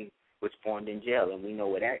whole thing was formed in jail, and we know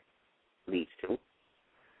what that leads to.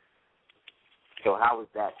 So how is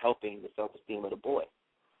that helping the self-esteem of the boy?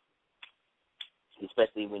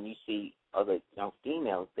 Especially when you see other young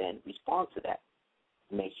females then respond to that.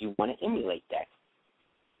 It makes you want to emulate that.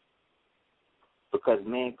 Because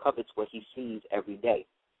man covets what he sees every day.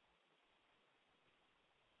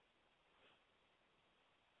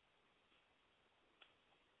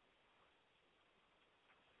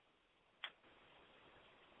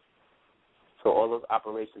 So all those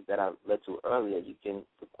operations that I led to earlier, you can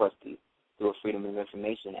request through a Freedom of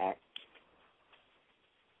Information Act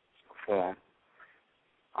form.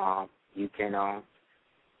 You can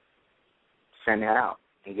send that out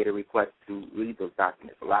and get a request to read those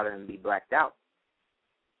documents. A lot of them be blacked out.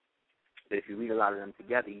 But if you read a lot of them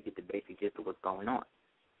together, you get the basic gist of what's going on.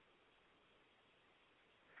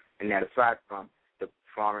 And that aside from the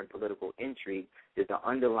foreign political intrigue, there's an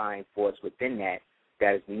underlying force within that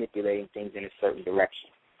is manipulating things in a certain direction.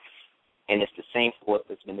 And it's the same force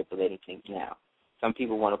that's manipulating things now. Some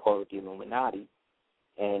people want to call it the Illuminati,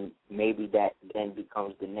 and maybe that then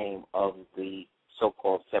becomes the name of the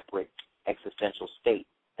so-called separate existential state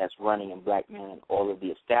that's running in black men and all of the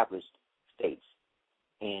established states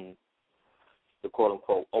in the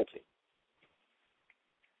quote-unquote open.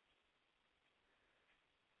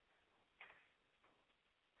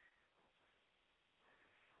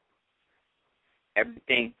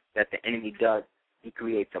 Everything that the enemy does, he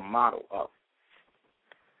creates a model of.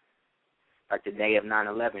 Like the day of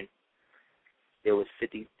 9/11, there was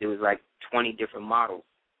like 20 different models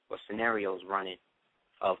or scenarios running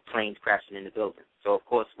of planes crashing in the building. So, of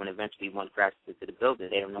course, when eventually one crashes into the building,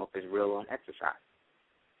 they don't know if it's real or an exercise.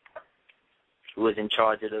 who was in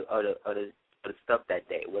charge of the stuff that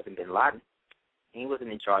day. It wasn't bin Laden. He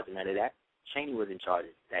wasn't in charge of none of that. Cheney was in charge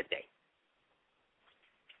of that day.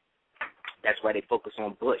 That's why they focus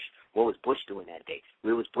on Bush. What was Bush doing that day?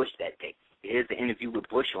 Where was Bush that day? Here's the interview with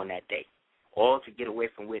Bush on that day. All to get away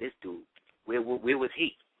from where this dude, where was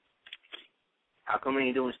he? How come we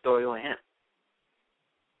ain't doing a story on him?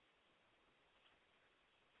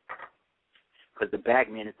 Because the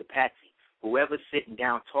bag man is the patsy. Whoever's sitting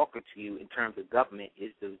down talking to you in terms of government is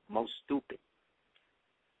the most stupid.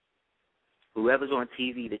 Whoever's on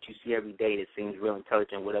TV that you see every day that seems real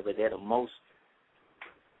intelligent, whatever, they're the most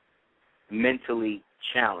mentally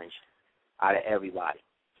challenged out of everybody.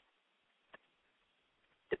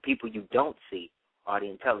 The people you don't see are the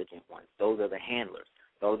intelligent ones. Those are the handlers.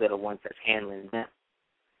 Those are the ones that's handling them.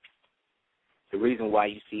 The reason why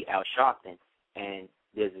you see Al Sharpton, and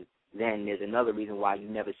there's another reason why you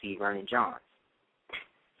never see Vernon Johns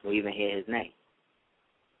or even hear his name.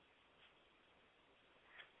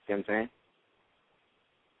 See what I'm saying?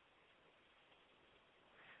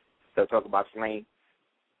 They'll talk about slain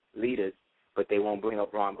leaders, but they won't bring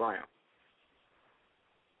up Ron Brown.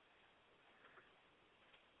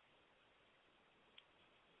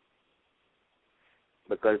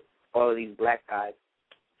 Because all of these black guys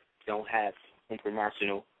don't have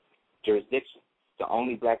international jurisdiction. The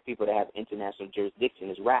only black people that have international jurisdiction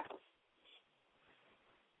is rappers,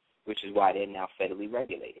 which is why they're now federally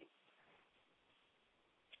regulated.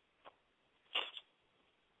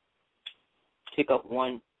 Pick up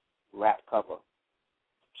one rap cover,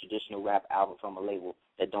 traditional rap album from a label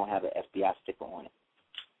that don't have an FBI sticker on it.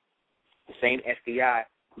 The same FBI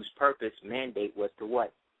whose purpose, mandate was to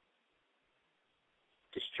what?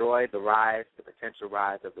 Destroy the potential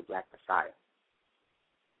rise of the Black Messiah.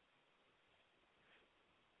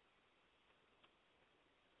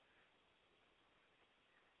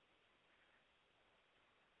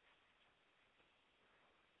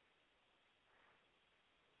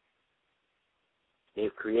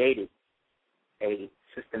 They've created a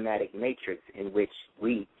systematic matrix in which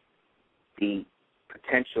we, the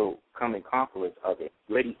potential coming conquerors of it,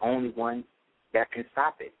 we're the only ones that can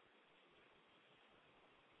stop it.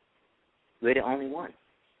 We're the only ones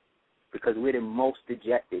because we're the most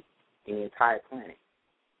dejected in the entire planet.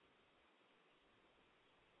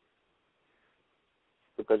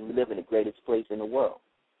 Because we live in the greatest place in the world.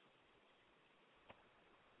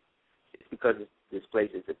 It's because this place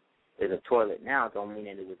is a toilet now, don't mean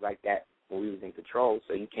that it was like that when we was in control,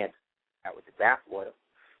 so you can't out with the bathwater.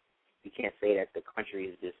 You can't say that the country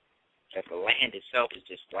is just, that the land itself is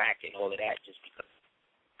just black and all of that just because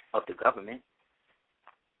of the government.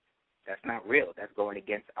 That's not real. That's going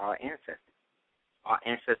against our ancestors. Our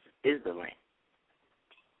ancestors is the land.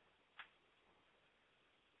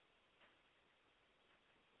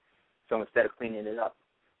 So instead of cleaning it up,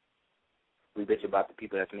 we bitch about the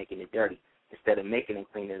people that's making it dirty instead of making them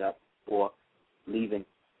clean it up or leaving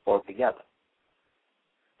altogether.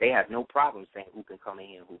 They have no problem saying who can come in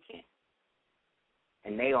here and who can't.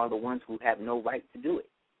 And they are the ones who have no right to do it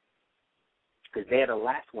because they're the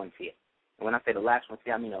last ones here. And when I say the last ones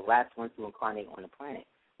here, I mean the last ones to incarnate on the planet,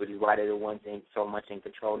 which is why they're the ones so much in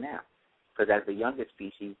control now. Because as the younger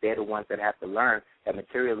species, they're the ones that have to learn that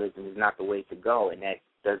materialism is not the way to go and that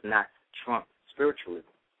does not trump spiritualism.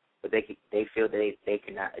 But they feel that they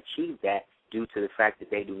cannot achieve that due to the fact that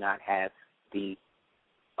they do not have the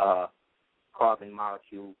carbon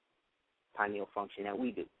molecule pineal function that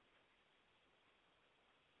we do.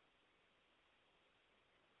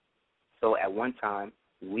 So at one time,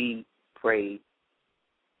 we preyed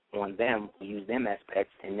on them, we used them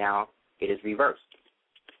aspects, and now it is reversed.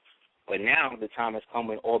 But now the time has come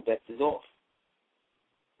when all bets is off.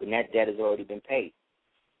 When that debt has already been paid.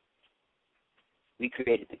 We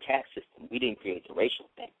created the caste system. We didn't create the racial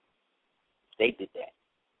thing. They did that.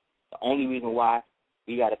 The only reason why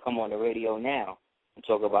we got to come on the radio now and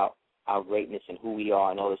talk about our greatness and who we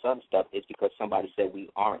are and all this other stuff is because somebody said we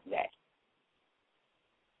aren't that.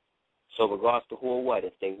 So regardless to who or what,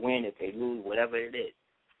 if they win, if they lose, whatever it is,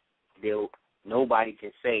 nobody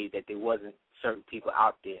can say that there wasn't certain people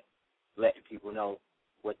out there letting people know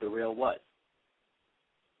what the real was.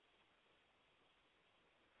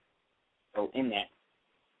 So in that,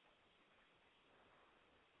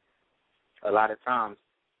 a lot of times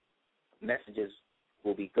messages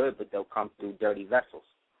will be good, but they'll come through dirty vessels.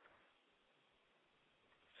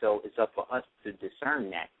 So it's up for us to discern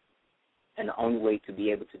that. And the only way to be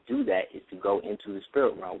able to do that is to go into the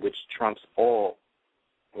spirit realm, which trumps all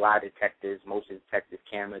lie detectors, motion detectors,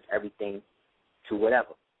 cameras, everything to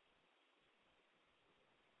whatever.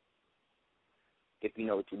 If you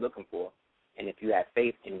know what you're looking for, and if you have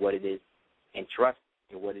faith in what it is and trust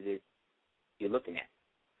in what it is you're looking at.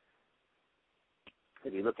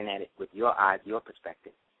 If you're looking at it with your eyes, your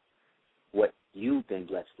perspective, what you've been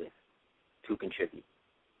blessed with to contribute.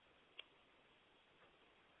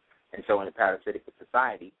 And so in a parasitic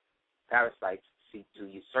society, parasites seek to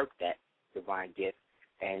usurp that divine gift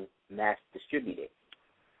and mass distribute it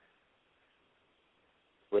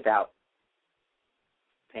without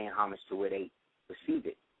paying homage to where they receive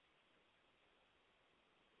it.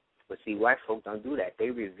 But see, white folk don't do that. They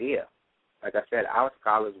revere. Like I said, our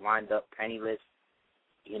scholars wind up penniless,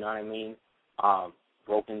 you know what I mean,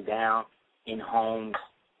 broken down in homes,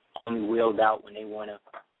 only wheeled out when they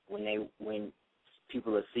when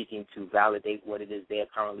people are seeking to validate what it is they're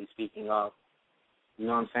currently speaking of. You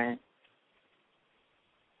know what I'm saying?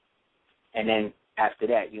 And then after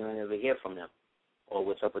that, you don't ever hear from them or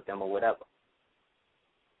what's up with them or whatever.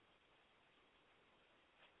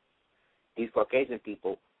 These Caucasian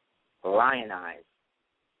people lionize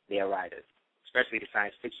their writers, especially the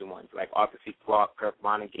science fiction ones, like Arthur C. Clarke, Kurt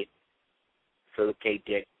Vonnegut, Philip K.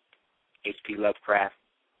 Dick, H.P. Lovecraft.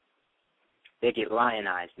 They get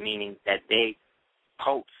lionized, meaning that they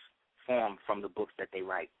quotes form from the books that they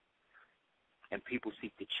write. And people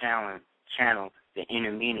seek to channel the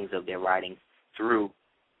inner meanings of their writings through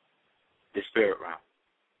the spirit realm.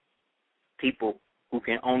 People who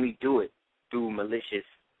can only do it through malicious,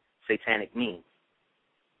 satanic means.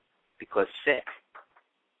 Because Set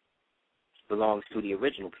belongs to the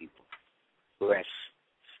original people, whereas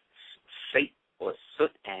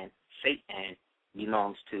Satan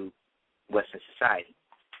belongs to Western society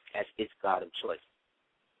as its god of choice.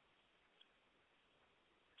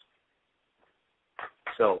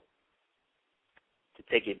 So, to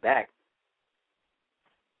take it back,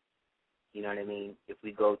 you know what I mean, if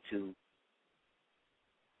we go to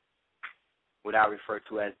what I refer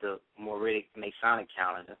to as the Moiritic Masonic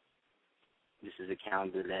calendar, this is a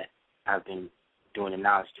calendar that I've been doing the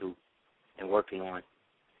knowledge to and working on.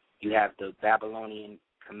 You have the Babylonian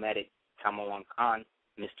Kemetic Tamawankan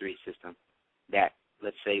mystery system that,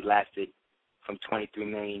 let's say, lasted from 23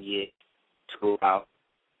 million years to about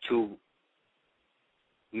 2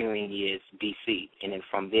 million years BC. And then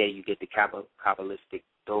from there you get the Kabbalistic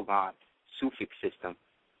Dogon Sufic system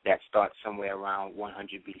that starts somewhere around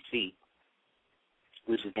 100 BC,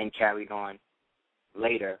 which is then carried on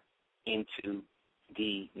later into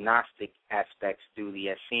the Gnostic aspects through the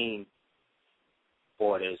Essene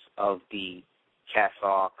orders of the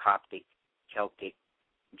Cathar, Coptic, Celtic,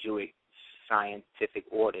 Jewish scientific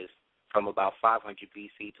orders from about 500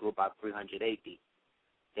 BC to about 300 AD.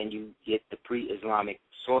 Then you get the pre-Islamic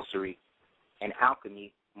sorcery and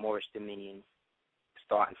alchemy Moorish dominions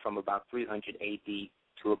starting from about 300 AD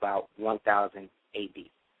to about 1000 AD.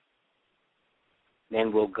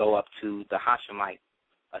 Then we'll go up to the Hashemite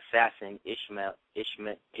assassin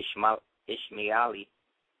Ishmaeli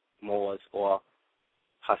Moors, or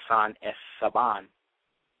Hassan es-Saban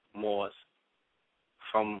Moors,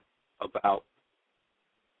 from about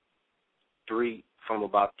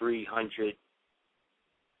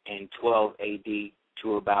 312 AD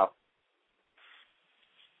to about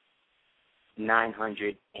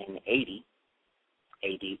 980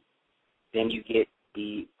 AD. Then you get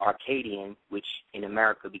the Arcadian, which in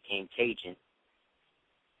America became Cajun,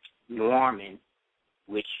 Norman,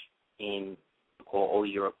 which in old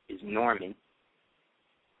Europe is Norman,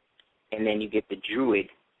 and then you get the Druid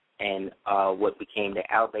and what became the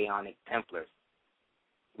Albanic Templars,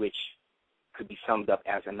 which could be summed up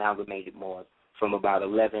as amalgamated Moors from about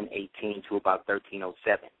 1118 to about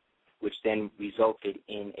 1307, which then resulted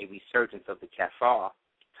in a resurgence of the Cathar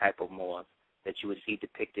type of Moors that you would see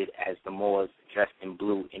depicted as the Moors dressed in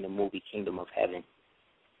blue in the movie Kingdom of Heaven.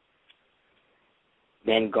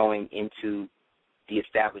 Then going into the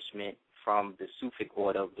establishment from the Sufic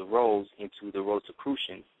order of the Rose into the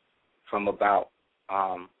Rosicrucians from about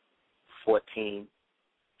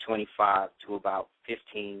 1425 to about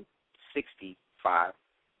 1525.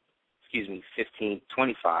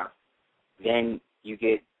 Then you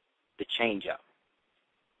get the change up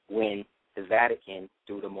when the Vatican,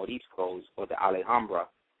 through the Moriscos or the Alumbrado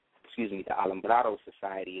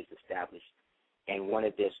Society is established, and one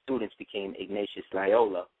of their students became Ignatius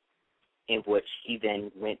Loyola, in which he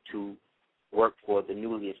then went to work for the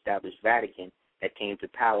newly established Vatican that came to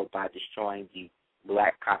power by destroying the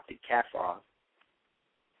Black Coptic Cathars,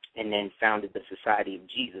 and then founded the Society of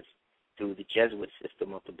Jesus through the Jesuit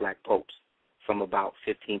system of the Black Popes from about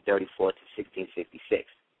 1534 to 1656.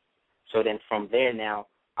 So then from there now,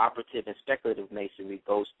 operative and speculative masonry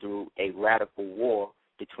goes through a radical war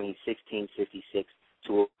between 1656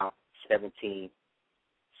 to about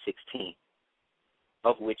 1716,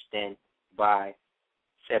 of which then by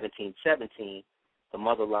 1717, the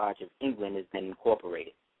Mother Lodge of England is then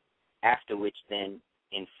incorporated, after which then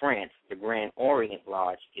in France, the Grand Orient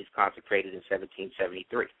Lodge is consecrated in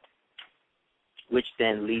 1773, which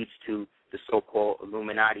then leads to the so-called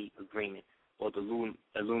Illuminati Agreement, or the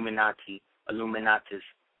Illuminatus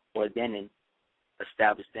Ordenen,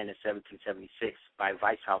 established then in 1776 by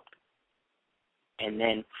Weishaupt. And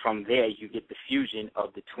then from there, you get the fusion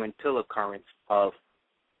of the twin pillar currents of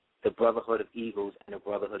the Brotherhood of Eagles and the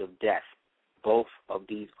Brotherhood of Death, both of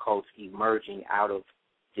these cults emerging out of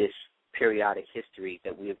this periodic history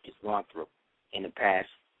that we have just gone through in the past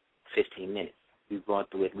 15 minutes. We've gone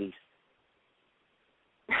through at least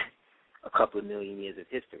a couple of million years of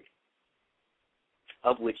history,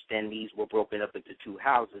 of which then these were broken up into two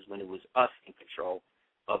houses when it was us in control,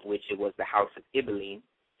 of which it was the House of Ibelin,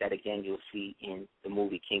 that again you'll see in the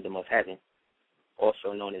movie Kingdom of Heaven,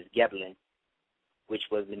 also known as Gebelin, which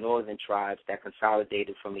was the northern tribes that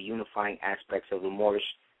consolidated from the unifying aspects of the Moorish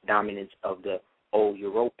dominance of the old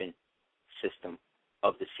European system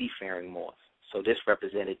of the seafaring Moors. So this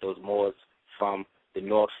represented those Moors from the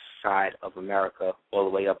north side of America all the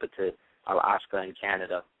way up into Alaska and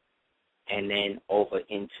Canada, and then over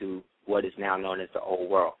into what is now known as the Old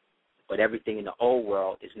World. But everything in the Old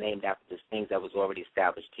World is named after the things that was already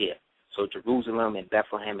established here. So Jerusalem and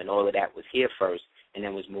Bethlehem and all of that was here first and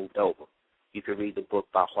then was moved over. You could read the book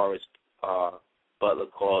by Horace Butler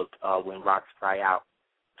called When Rocks Cry Out.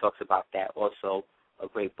 Talks about that. Also, a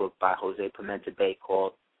great book by Jose Pimenta Bay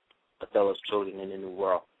called Othello's Children in the New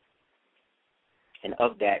World. And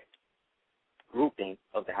of that grouping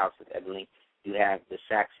of the House of Ebelin, you have the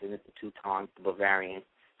Saxons, the Teutons, the Bavarians,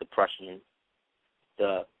 the Prussians,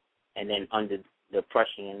 and then under the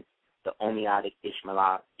Prussians, the Omeyatic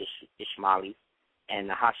Ishmaelis, and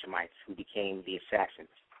the Hashemites, who became the assassins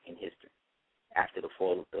in history after the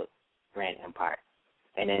fall of the Grand Empire.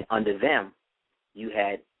 And then under them, you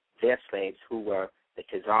had their slaves, who were the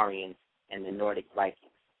Khazarians and the Nordic Vikings.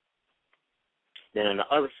 Then on the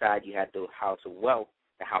other side, you had the House Welsh,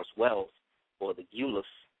 or the Guelphs,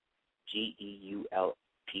 Geulphs,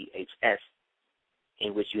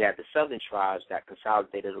 in which you had the southern tribes that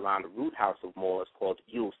consolidated around the root house of Moors called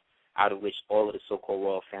the Guelphs, out of which all of the so-called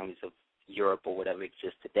royal families of Europe or whatever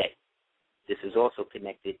exists today. This is also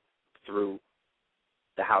connected through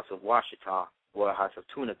the House of Washita, Royal House of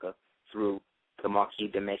Tunica, through the Marquis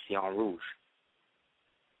de Maison Rouge,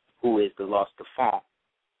 who is the Lost Dauphin,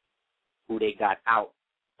 who they got out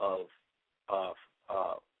of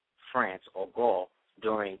France or Gaul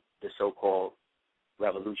during the so-called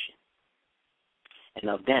Revolution. And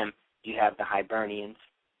of them, you have the Hibernians,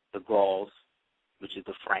 the Gauls, which is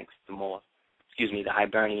the Franks, the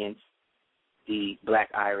Hibernians, the Black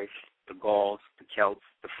Irish, the Gauls, the Celts,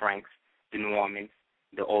 the Franks, the Normans,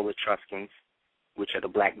 the Old Etruscans, which are the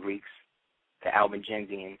Black Greeks, the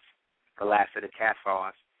Albigensians, the last of the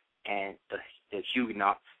Cathars, and the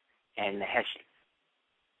Huguenots and the Hessians.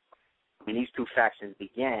 When these two factions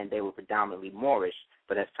began, they were predominantly Moorish,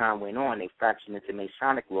 but as time went on, they fractioned into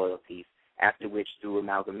Masonic loyalties, after which, through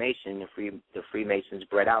amalgamation, the Freemasons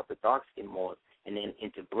bred out the dark-skinned Moors and then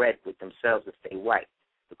interbred with themselves to stay white.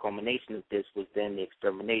 The culmination of this was then the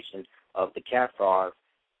extermination of the Cathars,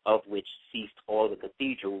 of which ceased all the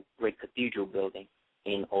great cathedral building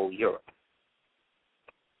in old Europe.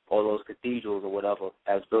 All those cathedrals or whatever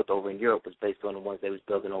that was built over in Europe was based on the ones they was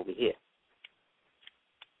building over here.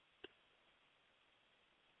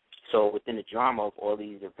 So within the drama of all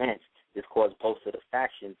these events, this caused both of the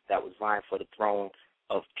factions that was vying for the throne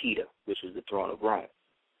of Peter, which was the throne of Rome.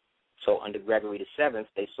 So under Gregory VII,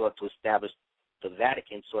 the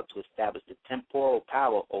Vatican sought to establish the temporal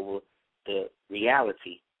power over the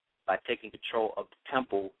reality by taking control of the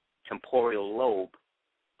temporal lobe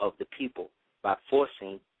of the people, by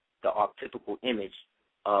forcing the archetypical image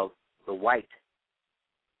of the white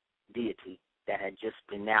deity that had just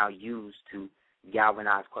been now used to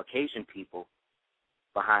galvanize Caucasian people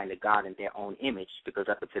behind a god in their own image, because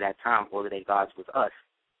up until that time, all of their gods was us.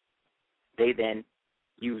 They then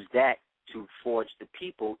used that to forge the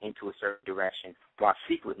people into a certain direction, while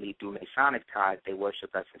secretly, through Masonic ties, they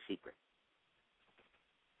worship us in secret.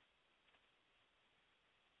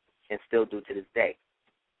 And still do to this day.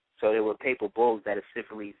 So there were papal bulls that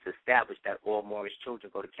specifically established that all Moorish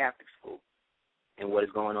children go to Catholic school, and what is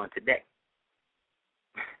going on today.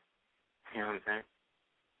 You know what I'm saying?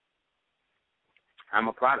 I'm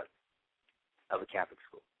a product of a Catholic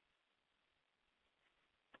school.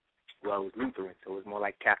 Well, it was Lutheran, so it was more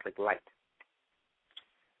like Catholic Light,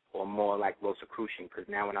 or more like Rosicrucian, because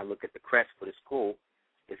now when I look at the crest for the school,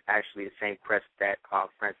 it's actually the same crest that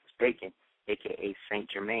Francis Bacon a.k.a. Saint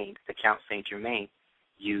Germain, the Count Saint Germain,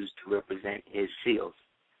 used to represent his seals,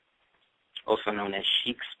 also known as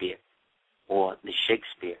Shakespeare or the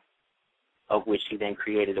Shakespeare, of which he then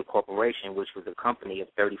created a corporation, which was a company of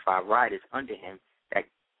 35 writers under him that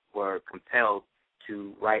were compelled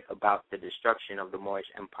to write about the destruction of the Moorish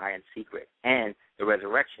Empire in secret and the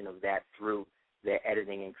resurrection of that through their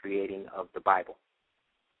editing and creating of the Bible,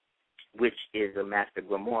 which is a master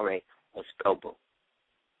grimoire or spellbook,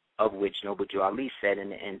 of which Noble Drew Ali said in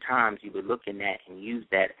the end times you would look in that and use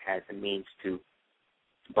that as a means to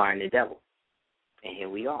bind the devil. And here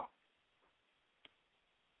we are.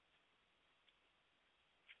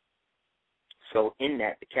 So in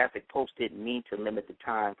that, the Catholic Post didn't mean to limit the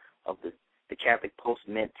time of the Catholic Post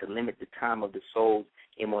meant to limit the time of the soul's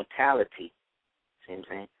immortality, see what I'm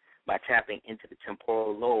saying, by tapping into the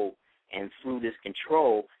temporal lobe. And through this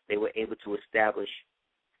control, they were able to establish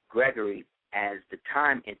Gregory as the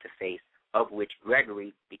time interface, of which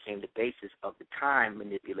Gregory became the basis of the time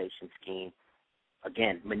manipulation scheme,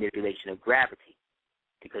 again, manipulation of gravity,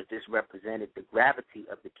 because this represented the gravity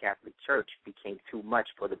of the Catholic Church became too much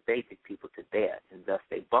for the basic people to bear, and thus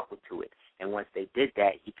they buckled to it. And once they did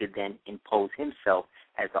that, he could then impose himself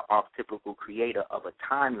as the archetypical creator of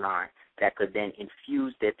a timeline that could then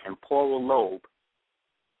infuse their temporal lobe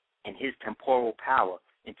and his temporal power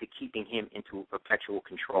into keeping him into perpetual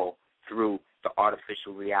control through the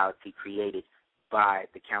artificial reality created by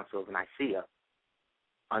the Council of Nicaea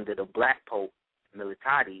under the Black Pope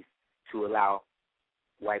Militatis to allow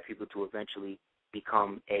white people to eventually be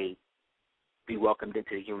welcomed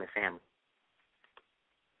into the human family.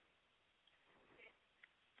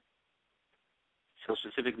 So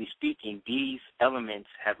specifically speaking, these elements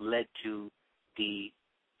have led to the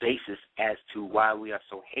basis as to why we are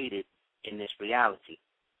so hated in this reality,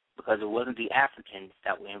 because it wasn't the Africans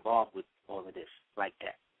that were involved with all of this like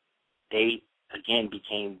that. They, again,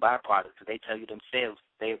 became byproducts. So they tell you themselves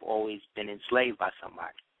they've always been enslaved by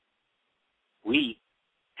somebody. We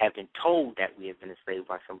have been told that we have been enslaved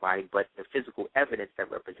by somebody, but the physical evidence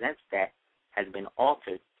that represents that has been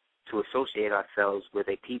altered to associate ourselves with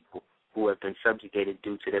a people who have been subjugated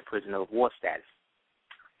due to their prisoner of war status,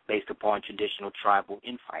 based upon traditional tribal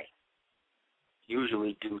infighting,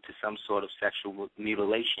 usually due to some sort of sexual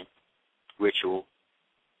mutilation ritual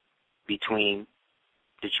between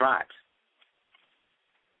the tribes.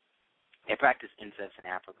 They practice incest in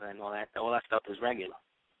Africa, and all that stuff is regular.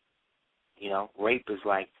 You know, rape is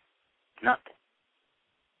like nothing.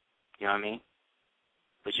 You know what I mean?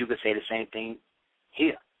 But you could say the same thing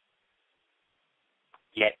here.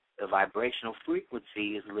 Yet the vibrational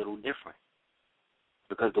frequency is a little different,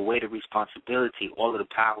 because the weight of responsibility, all of the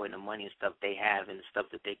power and the money and stuff they have and the stuff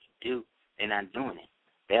that they can do, they're not doing it.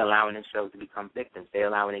 They're allowing themselves to become victims. They're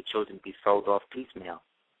allowing their children to be sold off piecemeal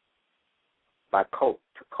by cult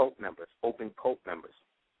members, open cult members.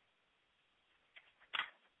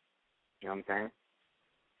 You know what I'm saying?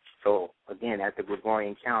 So, again, as the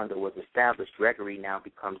Gregorian calendar was established, Gregory now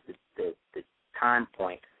becomes the time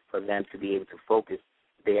point for them to be able to focus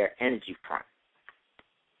their energy front.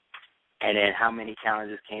 And then how many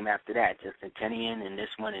calendars came after that? Justinian and this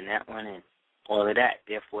one and that one and all of that.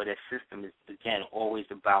 Therefore, their system is, again, always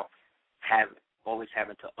about having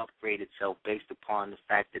to upgrade itself based upon the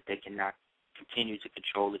fact that they cannot continue to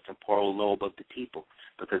control the temporal lobe of the people,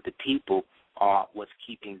 because the people are what's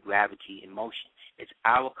keeping gravity in motion. It's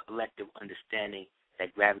our collective understanding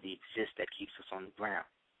that gravity exists that keeps us on the ground.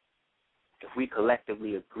 If we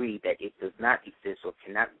collectively agree that it does not exist or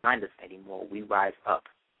cannot bind us anymore, we rise up.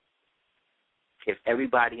 If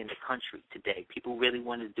everybody in the country today, people really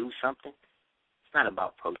want to do something, it's not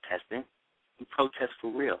about protesting. We protest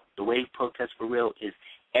for real. The way we protest for real is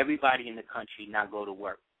everybody in the country not go to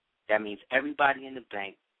work. That means everybody in the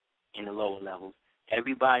bank, in the lower levels,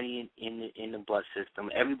 everybody in the bus system,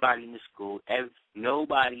 everybody in the school,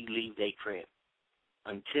 nobody leave their crib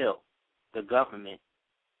until the government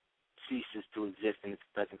ceases to exist in its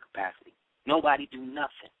present capacity. Nobody do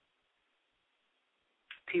nothing.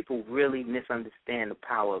 People really misunderstand the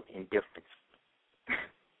power of indifference.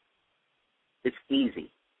 It's easy.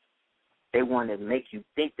 They want to make you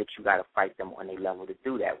think that you got to fight them on a level to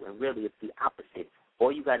do that, when really it's the opposite.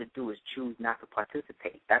 All you got to do is choose not to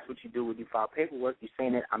participate. That's what you do when you file paperwork. You're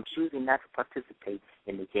saying that I'm choosing not to participate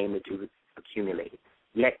in the game that you've accumulated.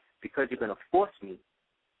 Yet, because you're going to force me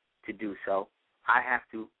to do so, I have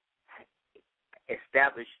to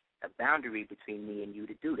establish a boundary between me and you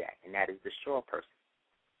to do that, and that is the sure person,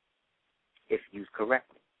 if used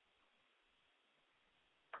correctly.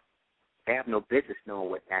 They have no business knowing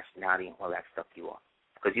what nationality and all that stuff you are,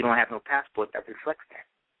 because you don't have no passport that reflects that.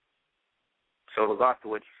 So regardless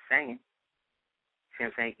of what you're saying, see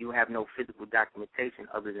what I'm saying? You have no physical documentation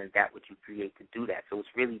other than that which you create to do that. So it's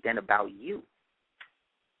really then about you.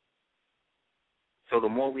 So the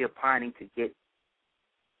more we are pining to get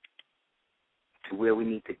to where we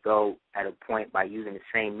need to go at a point by using the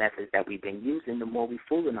same methods that we've been using, the more we're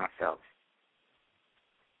fooling ourselves.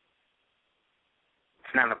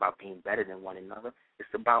 It's not about being better than one another. It's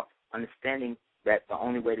about understanding that the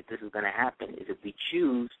only way that this is going to happen is if we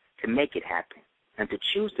choose to make it happen. And to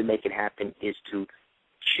choose to make it happen is to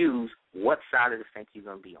choose what side of the fence you're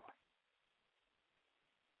going to be on.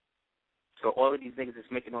 So all of these niggas that's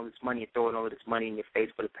making all this money and throwing all of this money in your face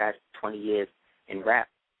for the past 20 years in rap,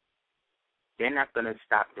 they're not going to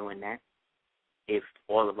stop doing that if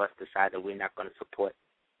all of us decide that we're not going to support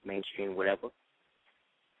mainstream whatever,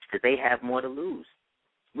 because they have more to lose.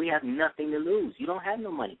 We have nothing to lose. You don't have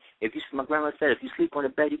no money. If you, my grandma said, if you sleep on the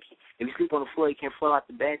bed, if you sleep on the floor, you can't fall out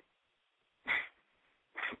the bed.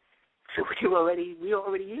 So we're already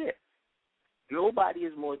here. Nobody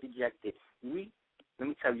is more dejected. Let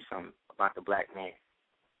me tell you something about the black man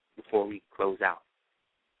before we close out.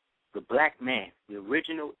 The black man, the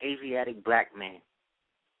original Asiatic black man,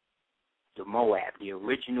 the Moab, the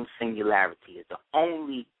original singularity, is the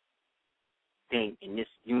only thing in this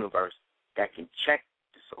universe that can check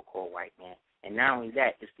the so-called white man. And not only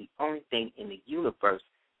that, it's the only thing in the universe,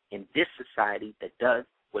 in this society, that does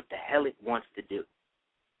what the hell it wants to do.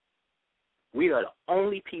 We are the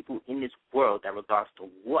only people in this world that, regardless to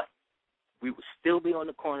what, we will still be on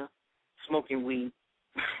the corner smoking weed,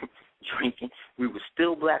 drinking. We will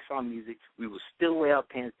still blast our music. We will still wear our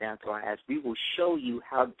pants down to our ass. We will show you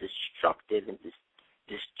how destructive and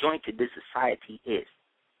disjointed this society is.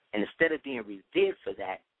 And instead of being revered for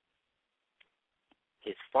that,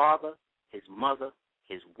 his father, his mother,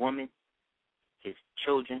 his woman, his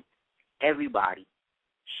children, everybody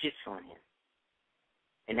shits on him.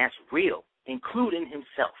 And that's real, including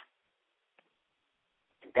himself.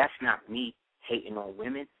 And that's not me hating on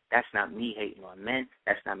women. That's not me hating on men.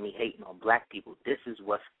 That's not me hating on black people. This is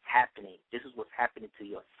what's happening. This is what's happening to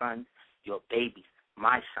your sons, your babies,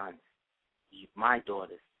 my sons, my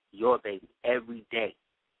daughters, your baby, every day.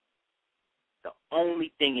 The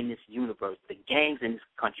only thing in this universe, the gangs in this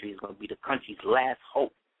country, is going to be the country's last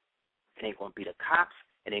hope. It ain't going to be the cops.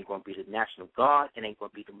 It ain't going to be the National Guard. It ain't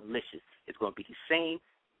going to be the militias. It's going to be the same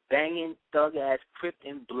banging, thug-ass, Crip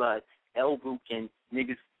and Blood, El Rukin,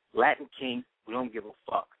 niggas, Latin King. We don't give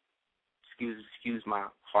a fuck. Excuse my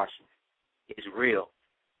harshness. It's real.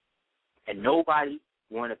 And nobody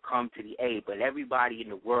want to come to the aid, but everybody in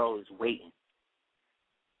the world is waiting.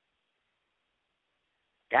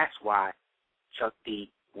 That's why Chuck D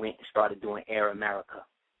went and started doing Air America.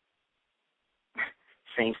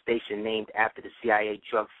 Same station named after the CIA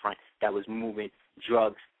drug front that was moving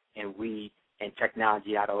drugs and weed and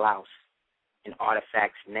technology out of Laos and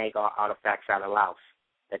artifacts, Nagar artifacts out of Laos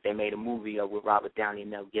that they made a movie of with Robert Downey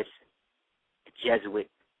and Mel Gibson, the Jesuit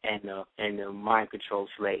and the mind control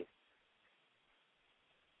slave.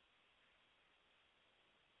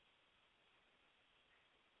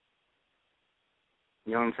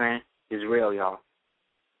 You know what I'm saying? It's real, y'all.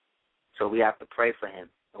 So we have to pray for him,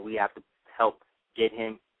 and we have to help get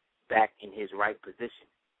him back in his right position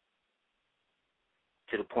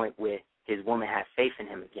to the point where his woman has faith in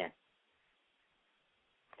him again.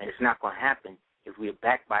 And it's not going to happen if we are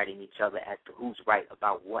backbiting each other as to who's right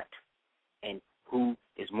about what and who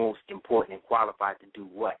is most important and qualified to do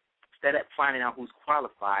what. Instead of finding out who's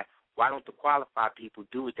qualified, why don't the qualified people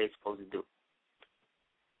do what they're supposed to do?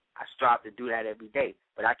 I strive to do that every day,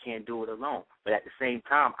 but I can't do it alone. But at the same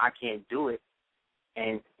time, I can't do it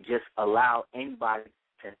and just allow anybody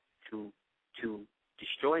to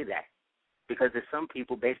destroy that. Because there's some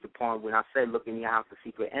people, based upon when I said look in your house for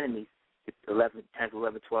secret enemies, it's 11th, 10th,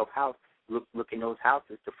 11th, 12th house, look in those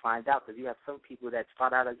houses to find out, because you have some people that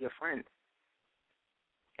start out as your friends.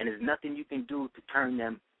 And there's nothing you can do to turn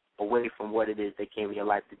them away from what it is they came in your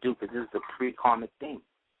life to do, because this is a pre-karmic thing.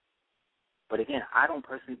 But again, I don't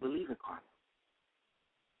personally believe in karma.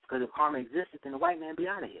 Because if karma existed, then the white man be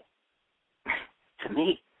out of here. To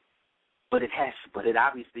me. But it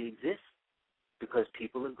obviously exists because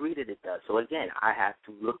people agree that it does. So again, I have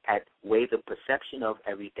to look at weigh the perception of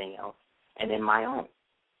everything else and then my own,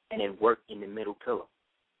 and then work in the middle pillar.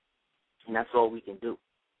 And that's all we can do.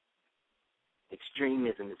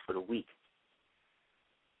 Extremism is for the weak.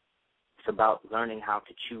 It's about learning how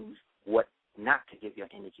to choose what not to give your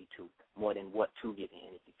energy to more than what to give your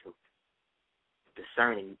energy to.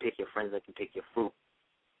 Discerning, you pick your friends like you pick your fruit.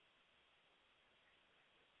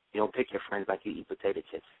 You don't pick your friends like you eat potato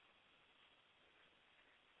chips.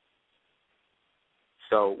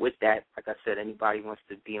 So with that, like I said, anybody wants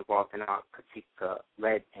to be involved in our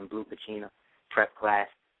Red and Blue Kachina prep class,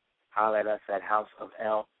 holler at us at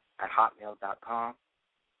houseofl@hotmail.com,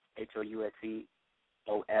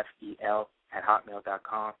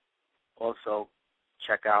 HOUSEOFEL@hotmail.com. Also,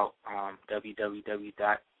 check out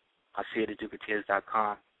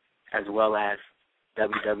www.aseertheducateers.com, as well as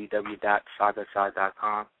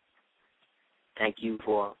www.sagaside.com. Thank you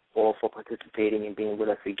for participating and being with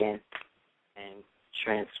us again and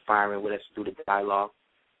transpiring with us through the dialogue.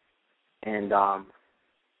 And we're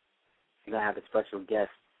going to have a special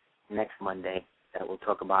guest next Monday that we'll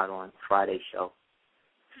talk about on Friday's show.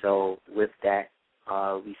 So with that,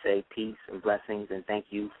 we say peace and blessings, and thank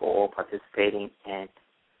you for all participating and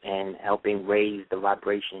helping raise the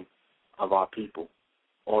vibration of our people,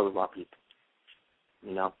 all of our people,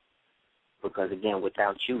 you know, because, again,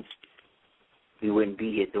 without you, we wouldn't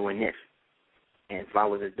be here doing this. And if I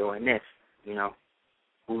wasn't doing this, you know,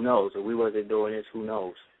 who knows? If we wasn't doing this, who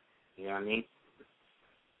knows? You know what I mean?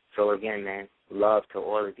 So, again, man, love to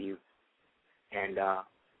all of you, and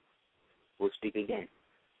we'll speak again.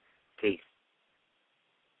 Peace.